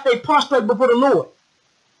their heart they prostrate before the Lord.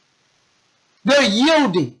 They're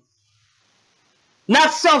yielding.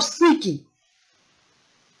 Not self-seeking.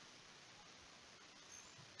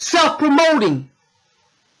 Self-promoting.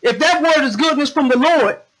 If that word is goodness from the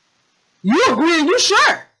Lord, you agree and you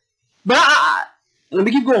sure. But let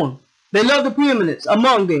me keep going. They love the preeminence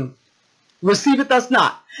among them. Receiveth us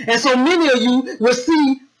not. And so many of you will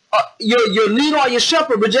see your leader or your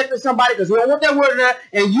shepherd rejecting somebody because they don't want that word there,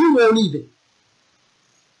 and you won't either.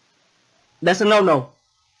 That's a no-no.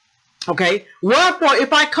 Okay? Wherefore,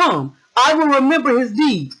 if I come, I will remember his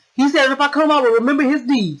deeds. He said, if I come, I will remember his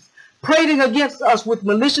deeds, prating against us with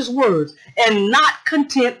malicious words, and not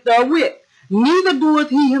content therewith. Neither doeth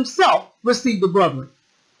he himself receive the brethren.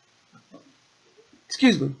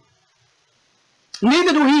 Excuse me.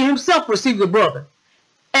 Neither do he himself receive the brethren,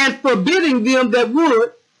 and forbidding them that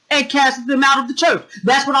would, and casting them out of the church.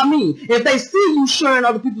 That's what I mean. If they see you sharing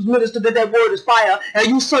other people's minister that word is fire, and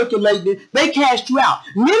you circulating it, they cast you out.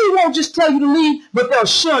 Many won't just tell you to leave, but they'll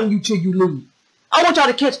shun you till you leave. I want y'all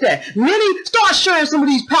to catch that. Many start sharing some of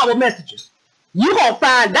these power messages. You're going to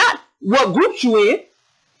find out what groups you in.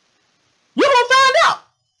 You're going to find out.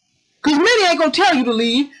 Because many ain't going to tell you to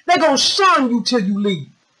leave. They're going to shun you till you leave.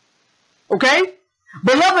 Okay?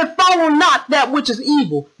 Beloved, follow not that which is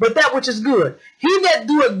evil, but that which is good. He that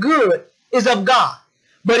doeth good is of God,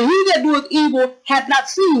 but he that doeth evil hath not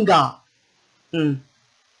seen God.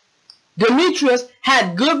 Demetrius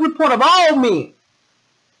had good report of all men,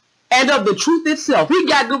 and of the truth itself. He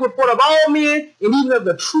got good report of all men, and even of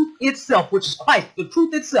the truth itself, which is Christ, the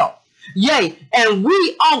truth itself. Yea, and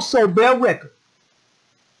we also bear record.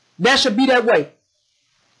 That should be that way.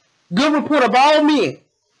 Good report of all men,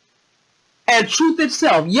 and truth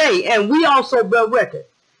itself. Yea, and we also bear record.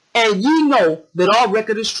 And ye know that our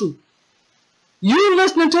record is true. You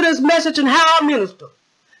listening to this message and how I minister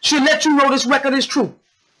should let you know this record is true.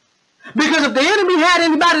 Because if the enemy had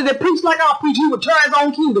anybody that preached like I preach, he would tear his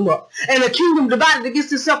own kingdom up. And a kingdom divided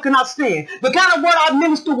against itself cannot stand. The kind of word I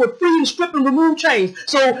minister would free and strip and remove chains.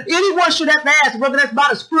 So anyone should have to ask whether that's by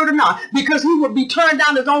the Spirit or not, because he would be turned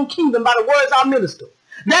down his own kingdom by the words I minister.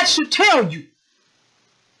 That should tell you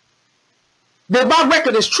that my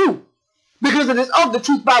record is true, because it is of the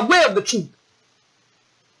truth by way of the truth,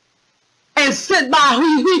 and sent by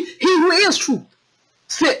he who is truth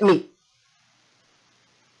sent me.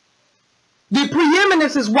 The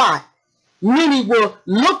preeminence is why many will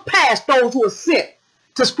look past those who are sent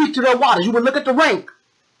to speak to their waters. You will look at the rank,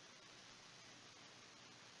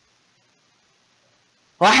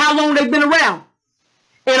 or how long they've been around,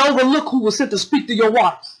 and overlook who was sent to speak to your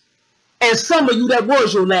waters. And some of you, that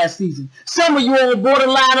was your last season. Some of you are on the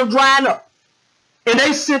borderline of drying up. And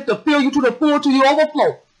they sent to fill you to the full, to the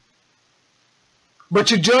overflow.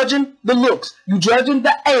 But you're judging the looks. You're judging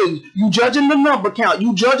the age. You're judging the number count.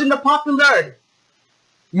 You're judging the popularity.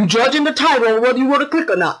 You're judging the title on whether you want to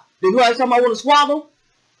click or not. Then you like something I want to swallow?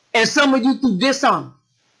 And some of you through dishonor.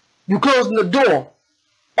 You're closing the door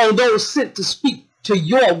on those sent to speak to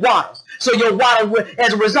your waters. So your waters will,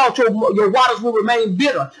 as a result, your waters will remain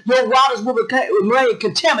bitter. Your waters will remain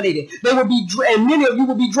contaminated. They will be, and many of you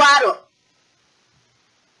will be dried up.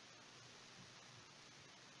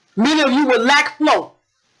 Many of you will lack flow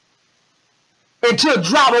until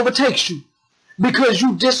drought overtakes you, because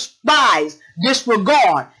you despise,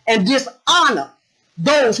 disregard, and dishonor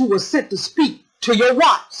those who were sent to speak to your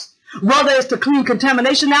waters. Whether it's to clean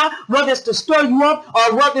contamination out, whether it's to stir you up,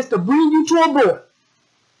 or whether it's to bring you to a boil.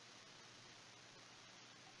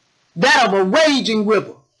 That of a raging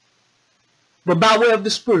river, but by way of the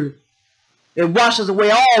Spirit, it washes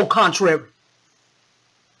away all contrary.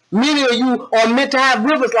 Many of you are meant to have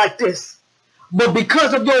rivers like this, but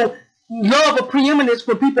because of your love of preeminence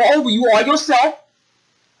for people over you, or yourself,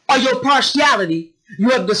 or your partiality, you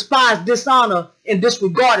have despised, dishonor, and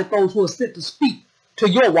disregarded those who are sent to speak to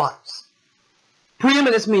your waters.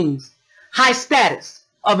 Preeminence means high status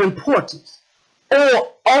of importance,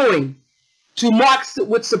 or owing to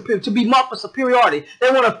be marked for superiority.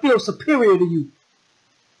 They want to feel superior to you.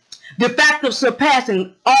 The fact of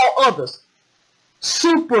surpassing all others.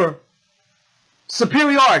 Superiority,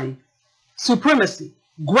 supremacy,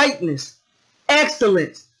 greatness,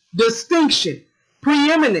 excellence, distinction,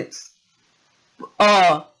 preeminence,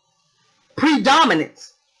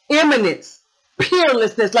 predominance, eminence,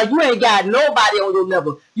 peerlessness. Like you ain't got nobody on your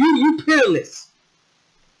level. You peerless.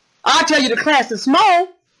 I'll tell you, the class is small.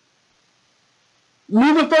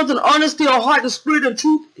 Moving forth in honesty, or heart, the Spirit, and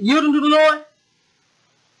truth, yielding to the Lord,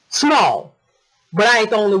 small. but I ain't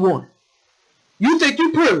the only one. You think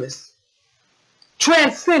you peerless.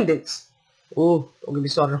 Transcendence. Oh, don't get me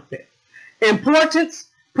started on that. Importance,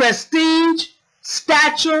 prestige,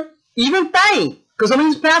 stature, even fame. Because some of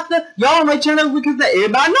these pastors, y'all may turn out because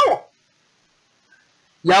everybody know them.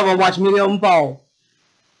 Y'all gonna watch many of them fall.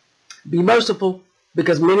 Be merciful,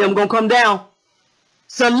 because many of them gonna come down.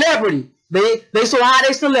 Celebrity. They so high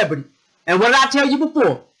they celebrity. And what did I tell you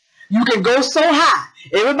before? You can go so high.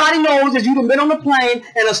 Everybody knows that you've been on a plane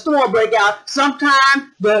and a storm break out.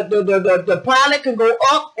 Sometimes the pilot can go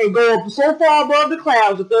up and go so far above the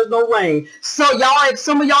clouds that there's no rain. So y'all,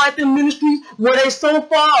 some of y'all at the ministries where they so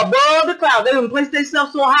far above the clouds, they done placed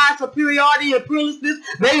themselves so high, superiority and fearlessness,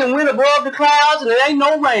 they done went above the clouds and there ain't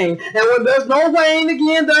no rain. And when there's no rain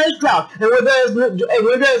again, there is drought. And when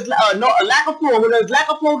there's no lack of flow, when there's lack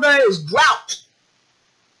of flow, there is drought.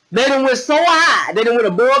 They done went so high, they done went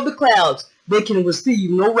above the clouds, they can receive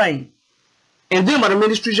no rain. And them are the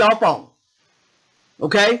ministries y'all follow.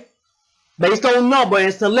 Okay? Based on number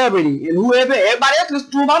and celebrity and whoever, everybody else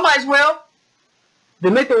listen to them, I might as well. They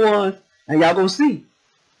make the ones, and y'all gonna see.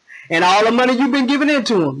 And all the money you've been giving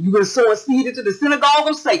into them, you've been sowing seed into the synagogue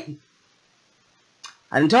of Satan.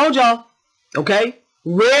 I done told y'all. Okay?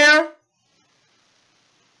 Rare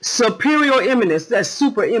superior eminence, that's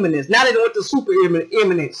super eminence. Now they don't want the super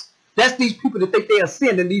eminence. That's these people that think they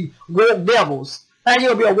ascending, these woke devils. How you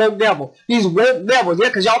gonna be a woke devil? These woke devils, yeah,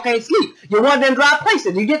 because y'all can't sleep. You're wandering in dry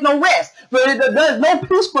places. You get no rest. But there's no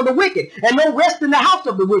peace for the wicked, and no rest in the house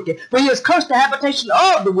of the wicked. For he has cursed the habitation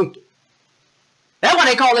of the wicked. That's why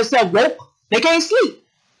they call themselves woke. They can't sleep.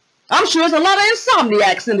 I'm sure there's a lot of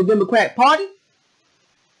insomniacs in the Democrat Party.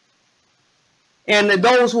 And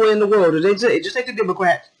those who are in the world, it just ain't the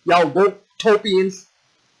Democrats. Y'all woke topians.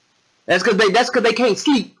 That's because they can't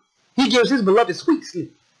sleep. He gives his beloved sweet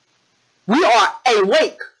sleep. We are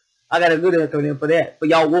awake. I got a good acronym for that. But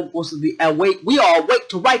y'all woke supposed to be awake. We are awake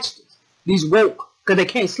to righteousness. These woke, because they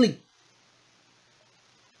can't sleep.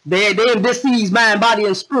 They're in disease, mind, body,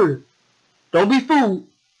 and spirit. Don't be fooled.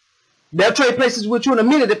 They'll trade places with you in a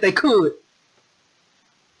minute if they could.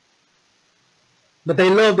 But they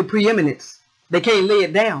love the preeminence. They can't lay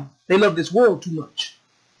it down. They love this world too much.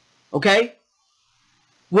 Okay?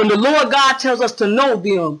 When the Lord God tells us to know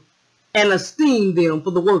them and esteem them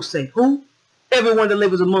for the work's sake. Who? Everyone that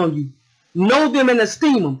lives among you. Know them and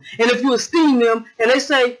esteem them. And if you esteem them and they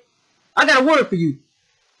say, I got a word for you.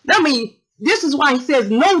 That means, this is why he says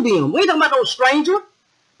know them. We ain't talking about no stranger.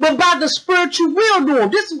 But by the Spirit you will do them.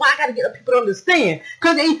 This is why I got to get people to understand.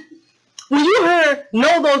 Because when you hear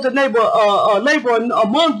know those that labor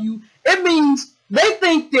among you, it means they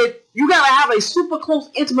think that you got to have a super close,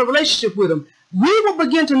 intimate relationship with them. We will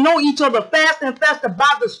begin to know each other faster and faster by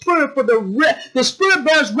the Spirit, for the Spirit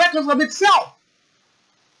bears records of itself.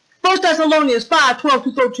 1 Thessalonians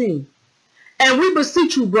 5:12-13. And we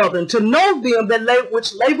beseech you, brethren, to know them that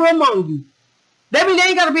which labor among you. That means they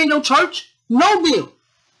ain't got to be in your church. Know them.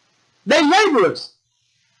 They laborers.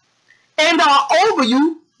 And are over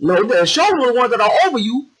you. No, they're showing the ones that are over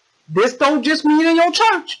you. This don't just mean in your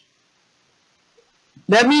church.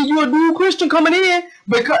 That means you're a new Christian coming in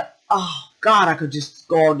because, oh God, I could just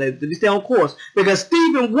go all day to stay on course. Because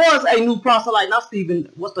Stephen was a new proselyte, not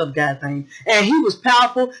Stephen, what's the other guy's name? And he was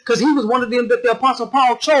powerful because he was one of them that the Apostle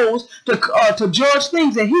Paul chose to judge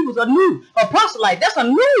things. And he was a new proselyte. That's a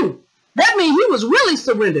new. That means he was really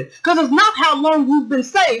surrendered. Because it's not how long you've been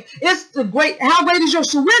saved. It's how great is your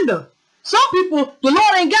surrender. Some people, the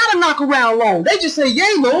Lord ain't got to knock around long. They just say,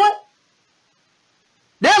 yay, Lord.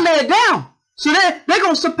 They'll lay it down. So they're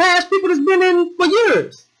going to surpass people that's been in for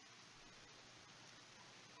years.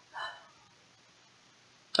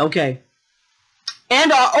 Okay.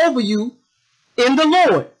 And are over you in the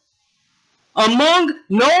Lord.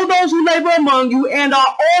 Know those who labor among you and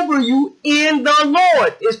are over you in the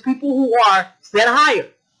Lord. It's people who are set higher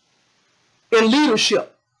in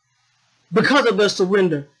leadership because of their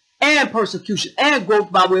surrender and persecution and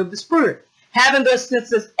growth by way of the Spirit. Having their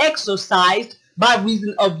senses exercised by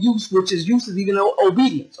reason of use, which is even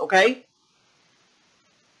obedience, okay?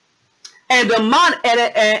 And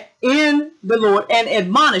in the Lord and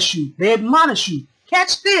admonish you. They admonish you.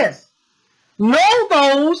 Catch this. Know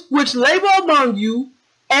those which labor among you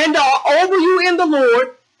and are over you in the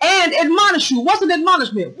Lord and admonish you. What's an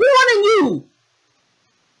admonishment? Warning you.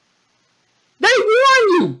 They warn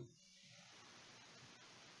you.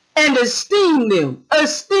 And esteem them.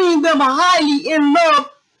 Esteem them highly in love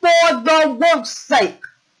for the work's sake.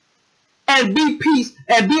 and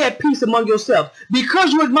be at peace among yourselves.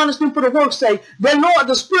 Because you admonish them for the work's sake,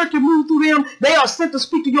 the Spirit can move through them. They are sent to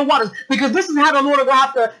speak to your waters. Because this is how the Lord is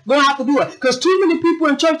going to have to do it. Because too many people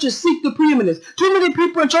in churches seek the preeminence. Too many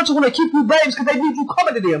people in churches want to keep you babes because they need you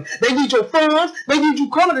coming to them. They need your funds. They need you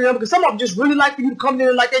coming to them because some of them just really like for you to come to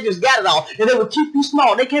them like they just got it all. And they will keep you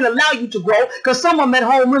small. They can't allow you to grow because some of them at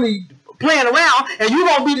home really playing around, and you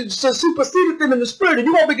won't be to supersede them in the Spirit, and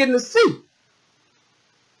you won't be getting to see.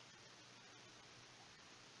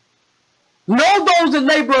 Know those that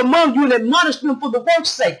labor among you and admonish them for the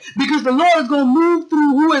work's sake, because the Lord is going to move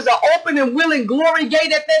through who is an open and willing glory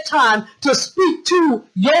gate at that time to speak to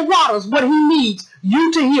your waters what he needs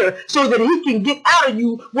you to hear so that he can get out of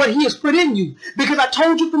you what he has put in you. Because I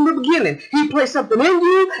told you from the beginning, he placed something in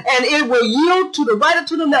you and it will yield to the right or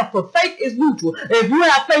to the left, for faith is neutral. If you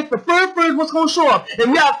have faith for first what's going to show up. If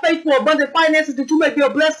you have faith for abundant finances that you may be a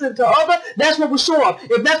blessing to others, that's what will show up.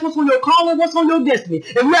 If that's what's on your calling, what's on your destiny.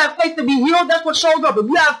 If you have faith to be healed, that's what shows up. If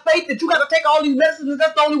you have faith that you got to take all these medicines,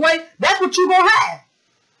 that's the only way, that's what you're going to have.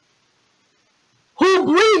 Who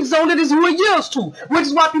breathes on it is who it yields to. Which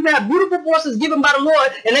is why people have beautiful voices given by the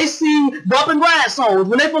Lord and they sing bump and grind songs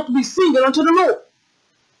when they're supposed to be singing unto the Lord.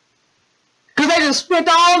 Because they just spent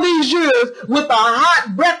all these years with a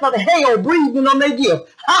hot breath of hell breathing on their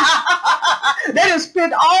gift. They just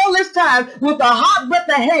spent all this time with a hot breath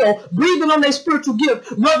of hell breathing on their spiritual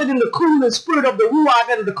gift rather than the cooling spirit of the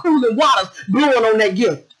Ruach and the cooling waters blowing on that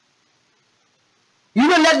gift. You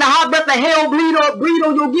been letting the hot breath of hell breathe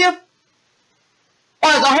on your gift? Or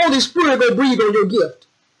is the Holy Spirit going to breathe on your gift?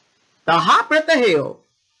 The hot breath of hell.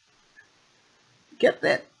 Get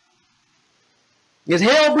that? Is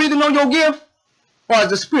hell breathing on your gift? Or is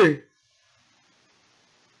the Spirit?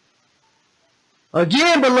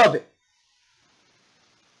 Again, beloved,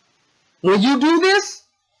 when you do this,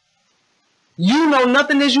 you know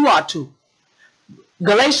nothing as you ought to.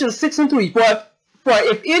 Galatians 6:3. For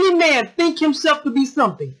if any man think himself to be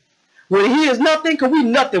something, when he is nothing, because we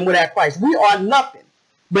nothing without Christ. We are nothing.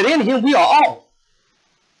 But in him we are all.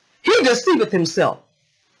 He deceiveth himself.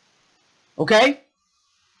 Okay?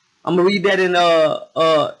 I'm going to read that in,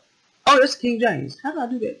 oh, that's King James. How did I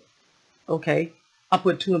do that? Okay. I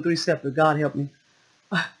put 2 and 3 separate. God help me.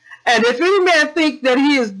 And if any man think that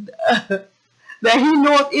he is, that he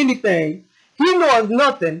knoweth anything, he knoweth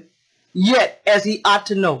nothing yet as he ought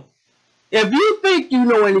to know. If you think you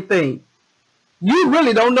know anything, you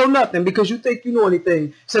really don't know nothing because you think you know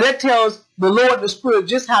anything. So that tells the Lord, the Spirit,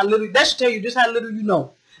 just how little, that should tell you just how little you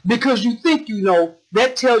know. Because you think you know,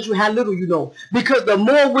 that tells you how little you know. Because the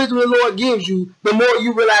more wisdom the Lord gives you, the more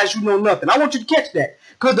you realize you know nothing. I want you to catch that.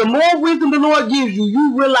 Because the more wisdom the Lord gives you,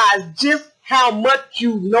 you realize just how much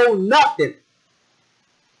you know nothing.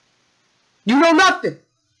 You know nothing.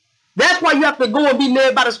 That's why you have to go and be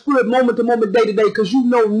led by the Spirit moment to moment, day to day, because you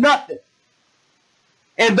know nothing.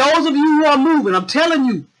 And those of you who are moving, I'm telling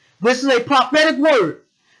you, this is a prophetic word.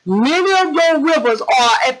 Many of your rivers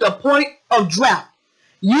are at the point of drought.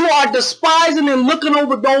 You are despising and looking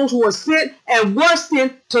over those who are sent and were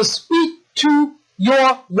sent to speak to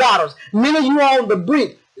your waters. Many of you are on the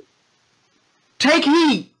brink. Take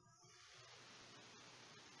heed.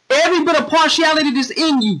 Every bit of partiality that's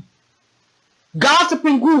in you,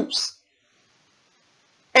 gossiping groups,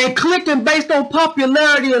 and clicking based on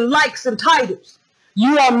popularity and likes and titles,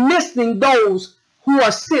 you are missing those who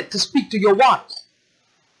are sent to speak to your waters.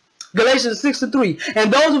 Galatians 6:3.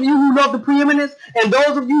 And those of you who love the preeminence, and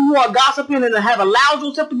those of you who are gossiping and have allowed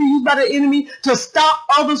yourself to be used by the enemy to stop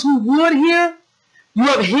others who would hear, you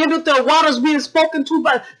have hindered their waters being spoken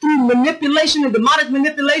to through manipulation and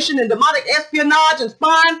demonic espionage and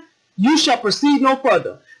spying. You shall proceed no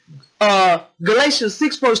further. Galatians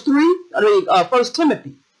 6:3. 1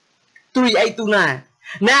 Timothy 3:8-9.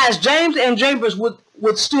 Now as James and Jambres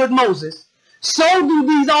withstood Moses, so do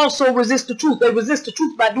these also resist the truth. They resist the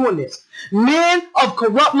truth by doing this. Men of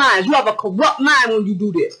corrupt minds. You have a corrupt mind when you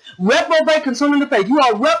do this. Reprobate concerning the faith. You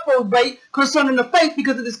are reprobate concerning the faith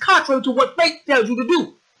because it is contrary to what faith tells you to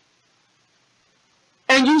do.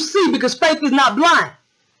 And you see, because faith is not blind.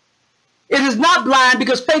 It is not blind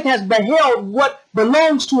because faith has beheld what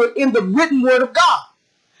belongs to it in the written word of God.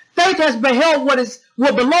 Faith has beheld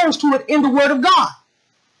what belongs to it in the word of God.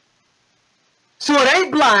 So it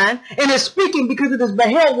ain't blind, and it's speaking because it has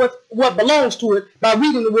beheld what belongs to it by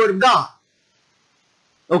reading the word of God.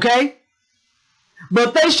 Okay?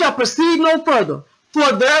 But they shall proceed no further,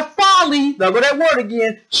 for their folly, there go that word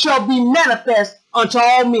again, shall be manifest unto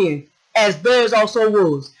all men, as theirs also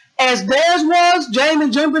was. As theirs was, James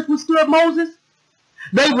and Jambres withstood Moses.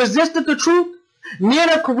 They resisted the truth. Men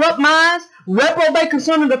of corrupt minds, reprobate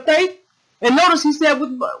concerning the faith. And notice he said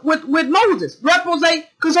with Moses, repose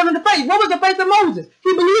concerning the faith. What was the faith of Moses?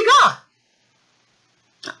 He believed God.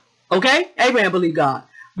 Okay? Abraham believed God.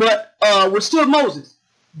 But withstood Moses.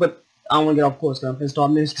 But I don't want to get off course because I'm going to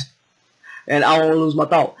start ministering. And I don't want to lose my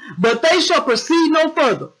thought. But they shall proceed no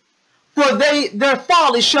further. For their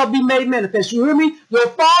folly shall be made manifest. You hear me? Their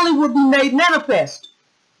folly will be made manifest.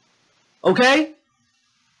 Okay?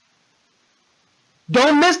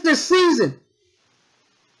 Don't miss this season.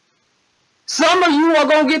 Some of you are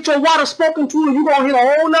going to get your water spoken to and you're going to hit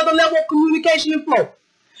a whole nother level of communication and flow.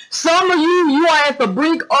 Some of you are at the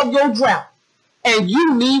brink of your drought and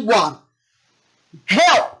you need water.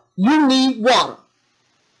 Help, you need water.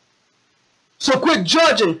 So quit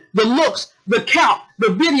judging the looks, the count, the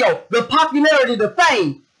video, the popularity, the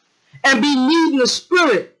fame, and be leading the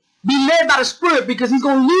Spirit. Be led by the Spirit because he's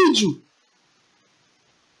going to lead you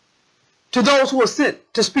to those who are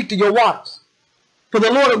sent to speak to your waters. For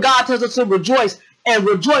the Lord of God tells us to rejoice and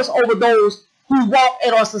rejoice over those who walk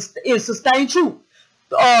in sustained truth.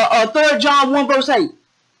 3 John 1 verse 8.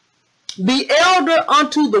 Be elder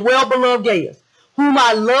unto the well-beloved Gaius, whom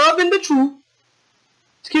I love in the truth.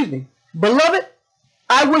 Excuse me. Beloved,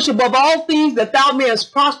 I wish above all things that thou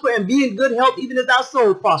mayest prosper and be in good health, even as thy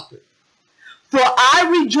soul prospered. For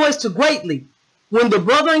I rejoiced greatly when the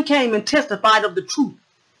brethren came and testified of the truth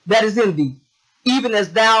that is in thee, even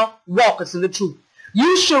as thou walkest in the truth.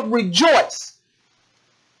 You should rejoice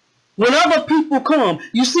when other people come.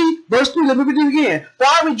 You see, verse 3, let me read it again. For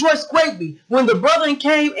I rejoiced greatly when the brethren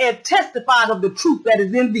came and testified of the truth that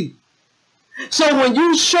is in thee. So when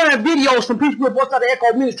you sharing videos from people who have brought out the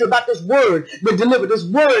Echo Ministry about this word that delivered, this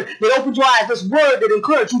word that opened your eyes, this word that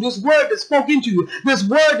encouraged you, this word that spoke into you, this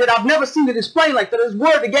word that I've never seen it explained like that, this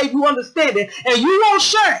word that gave you understanding, and you won't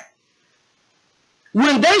share it,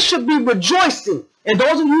 when they should be rejoicing, and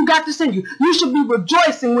those of you who got this in you, you should be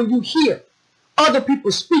rejoicing when you hear other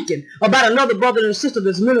people speaking about another brother and sister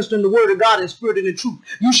that's ministering the word of God in spirit and in truth.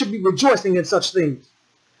 You should be rejoicing in such things.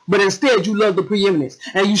 But instead you love the preeminence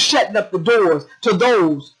and you shutting up the doors to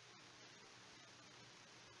those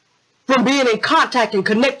from being in contact and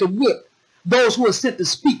connected with those who are sent to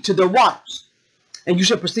speak to their waters. And you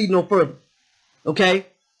should proceed no further. Okay?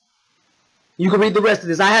 You can read the rest of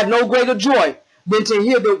this. I have no greater joy than to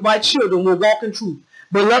hear that my children will walk in truth.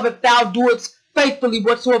 Beloved, thou doest faithfully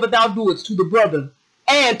whatsoever thou doest to the brethren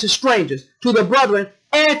and to strangers, to the brethren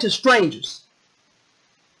and to strangers,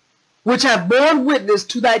 which have borne witness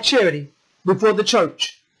to thy charity before the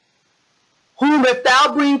church, whom if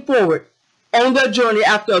thou bring forward on their journey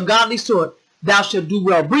after a godly sort, thou shalt do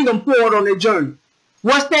well. Bring them forward on their journey.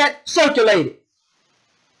 What's that? Circulate it.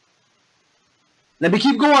 Let me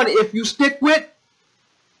keep going. If you stick with,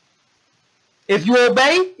 if you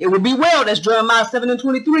obey, it will be well. That's Jeremiah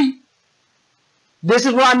 7:23. This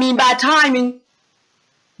is what I mean by timing.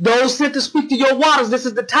 Those sent to speak to your waters, this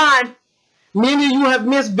is the time. Many of you have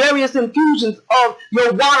missed various infusions of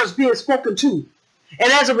your waters being spoken to.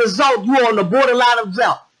 And as a result, you are on the borderline of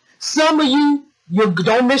drought. Some of you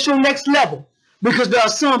don't miss your next level because there are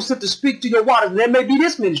some sent to speak to your waters. And that may be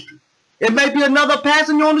this ministry. It may be another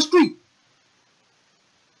passing you on the street.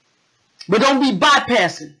 But don't be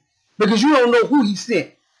bypassing because you don't know who he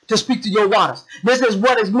sent to speak to your waters. This is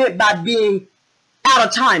what is meant by being out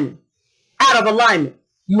of timing, out of alignment.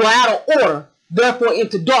 You are out of order, therefore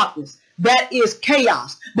into darkness. That is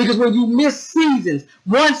chaos. Because when you miss seasons,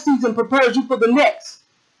 one season prepares you for the next.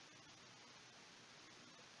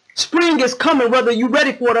 Spring is coming whether you're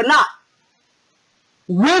ready for it or not.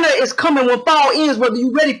 Winter is coming when fall ends whether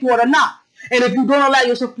you're ready for it or not. And if you don't allow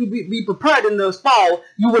yourself to be prepared in the fall,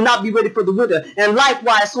 you will not be ready for the winter. And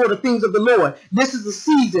likewise, so are the things of the Lord. This is a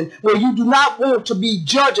season where you do not want to be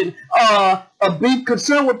judging, be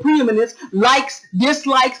concerned with preeminence, likes,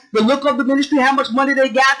 dislikes, the look of the ministry, how much money they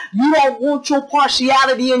got. You don't want your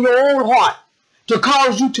partiality in your own heart to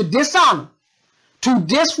cause you to dishonor, to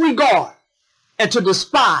disregard, and to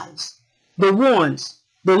despise the ones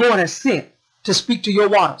the Lord has sent to speak to your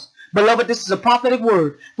waters. Beloved, this is a prophetic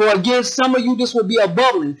word. For again, some of you, this will be a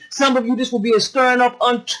bubbling. Some of you, this will be a stirring up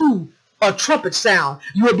unto a trumpet sound.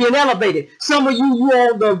 You are being elevated. Some of you, you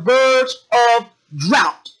are on the verge of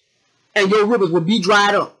drought. And your rivers will be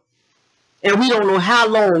dried up. And we don't know how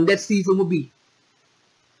long that season will be.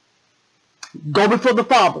 Go before the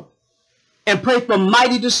Father and pray for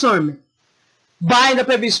mighty discernment. Bind up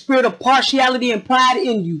every spirit of partiality and pride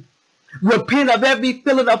in you. Repent of every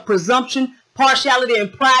feeling of presumption, partiality,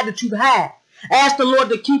 and pride that you've had. Ask the Lord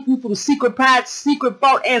to keep you from secret pride, secret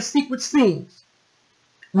fault, and secret sins.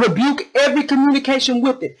 Rebuke every communication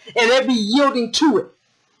with it and every yielding to it.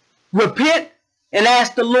 Repent and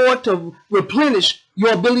ask the Lord to replenish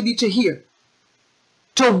your ability to hear.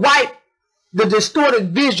 to wipe the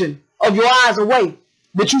distorted vision of your eyes away,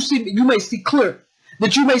 that you may see clear,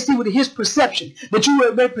 that you may see with his perception, that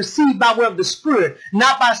you may perceive by way of the Spirit,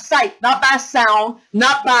 not by sight, not by sound,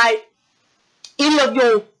 not by any of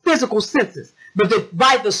your physical senses, but that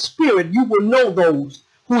by the Spirit you will know those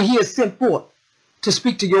who he has sent forth to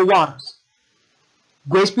speak to your waters.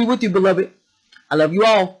 Grace be with you, beloved. I love you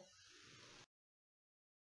all.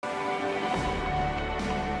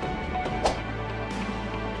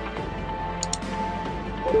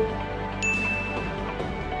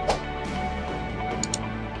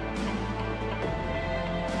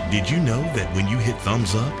 Did you know that when you hit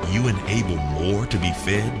thumbs up, you enable more to be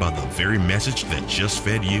fed by the very message that just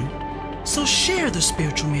fed you? So share the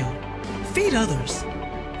spiritual meal. Feed others.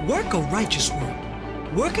 Work a righteous work.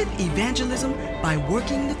 Worketh evangelism by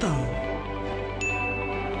working the thumb.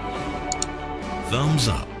 Thumbs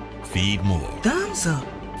up. Feed more. Thumbs up.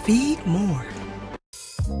 Feed more.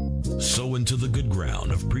 Sow into the good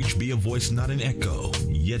ground of Preach be a voice, not an echo,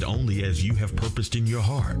 yet only as you have purposed in your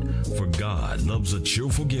heart. For God loves a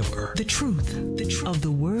cheerful giver. The truth of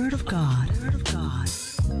the Word of God.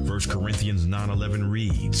 1 Corinthians 9:11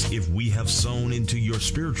 reads, if we have sown into your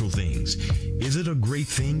spiritual things, is it a great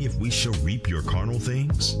thing if we shall reap your carnal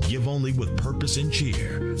things? Give only with purpose and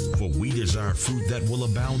cheer, for we desire fruit that will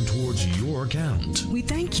abound towards your account. We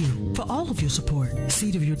thank you for all of your support,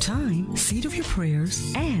 seed of your time, seed of your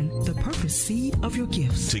prayers, and the purpose seed of your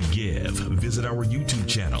gifts. To give, visit our YouTube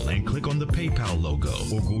channel and click on the PayPal logo,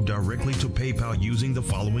 or go directly to PayPal using the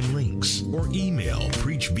following links, or email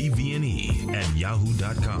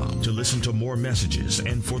preachbvne@yahoo.com. To listen to more messages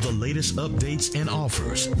and for the latest updates and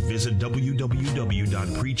offers, visit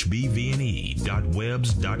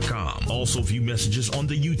www.preachbvne.webs.com. Also view messages on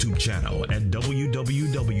the YouTube channel at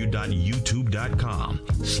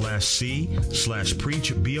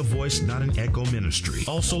www.youtube.com/c/preach be a voice not an echo ministry.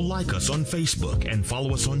 Also like us on Facebook and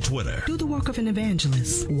follow us on Twitter. Do the work of an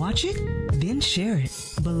evangelist. Watch it, then share it.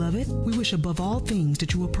 Beloved, we wish above all things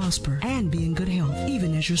that you will prosper and be in good health,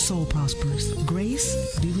 even as your soul prospers. Grace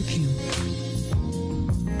be with you.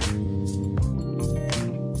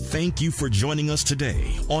 Thank you for joining us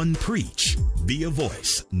today on Preach, Be a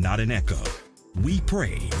Voice, Not an Echo. We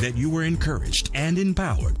pray that you were encouraged and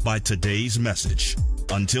empowered by today's message.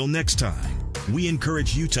 Until next time, we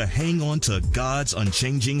encourage you to hang on to God's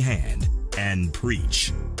unchanging hand and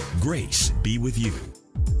preach. Grace be with you.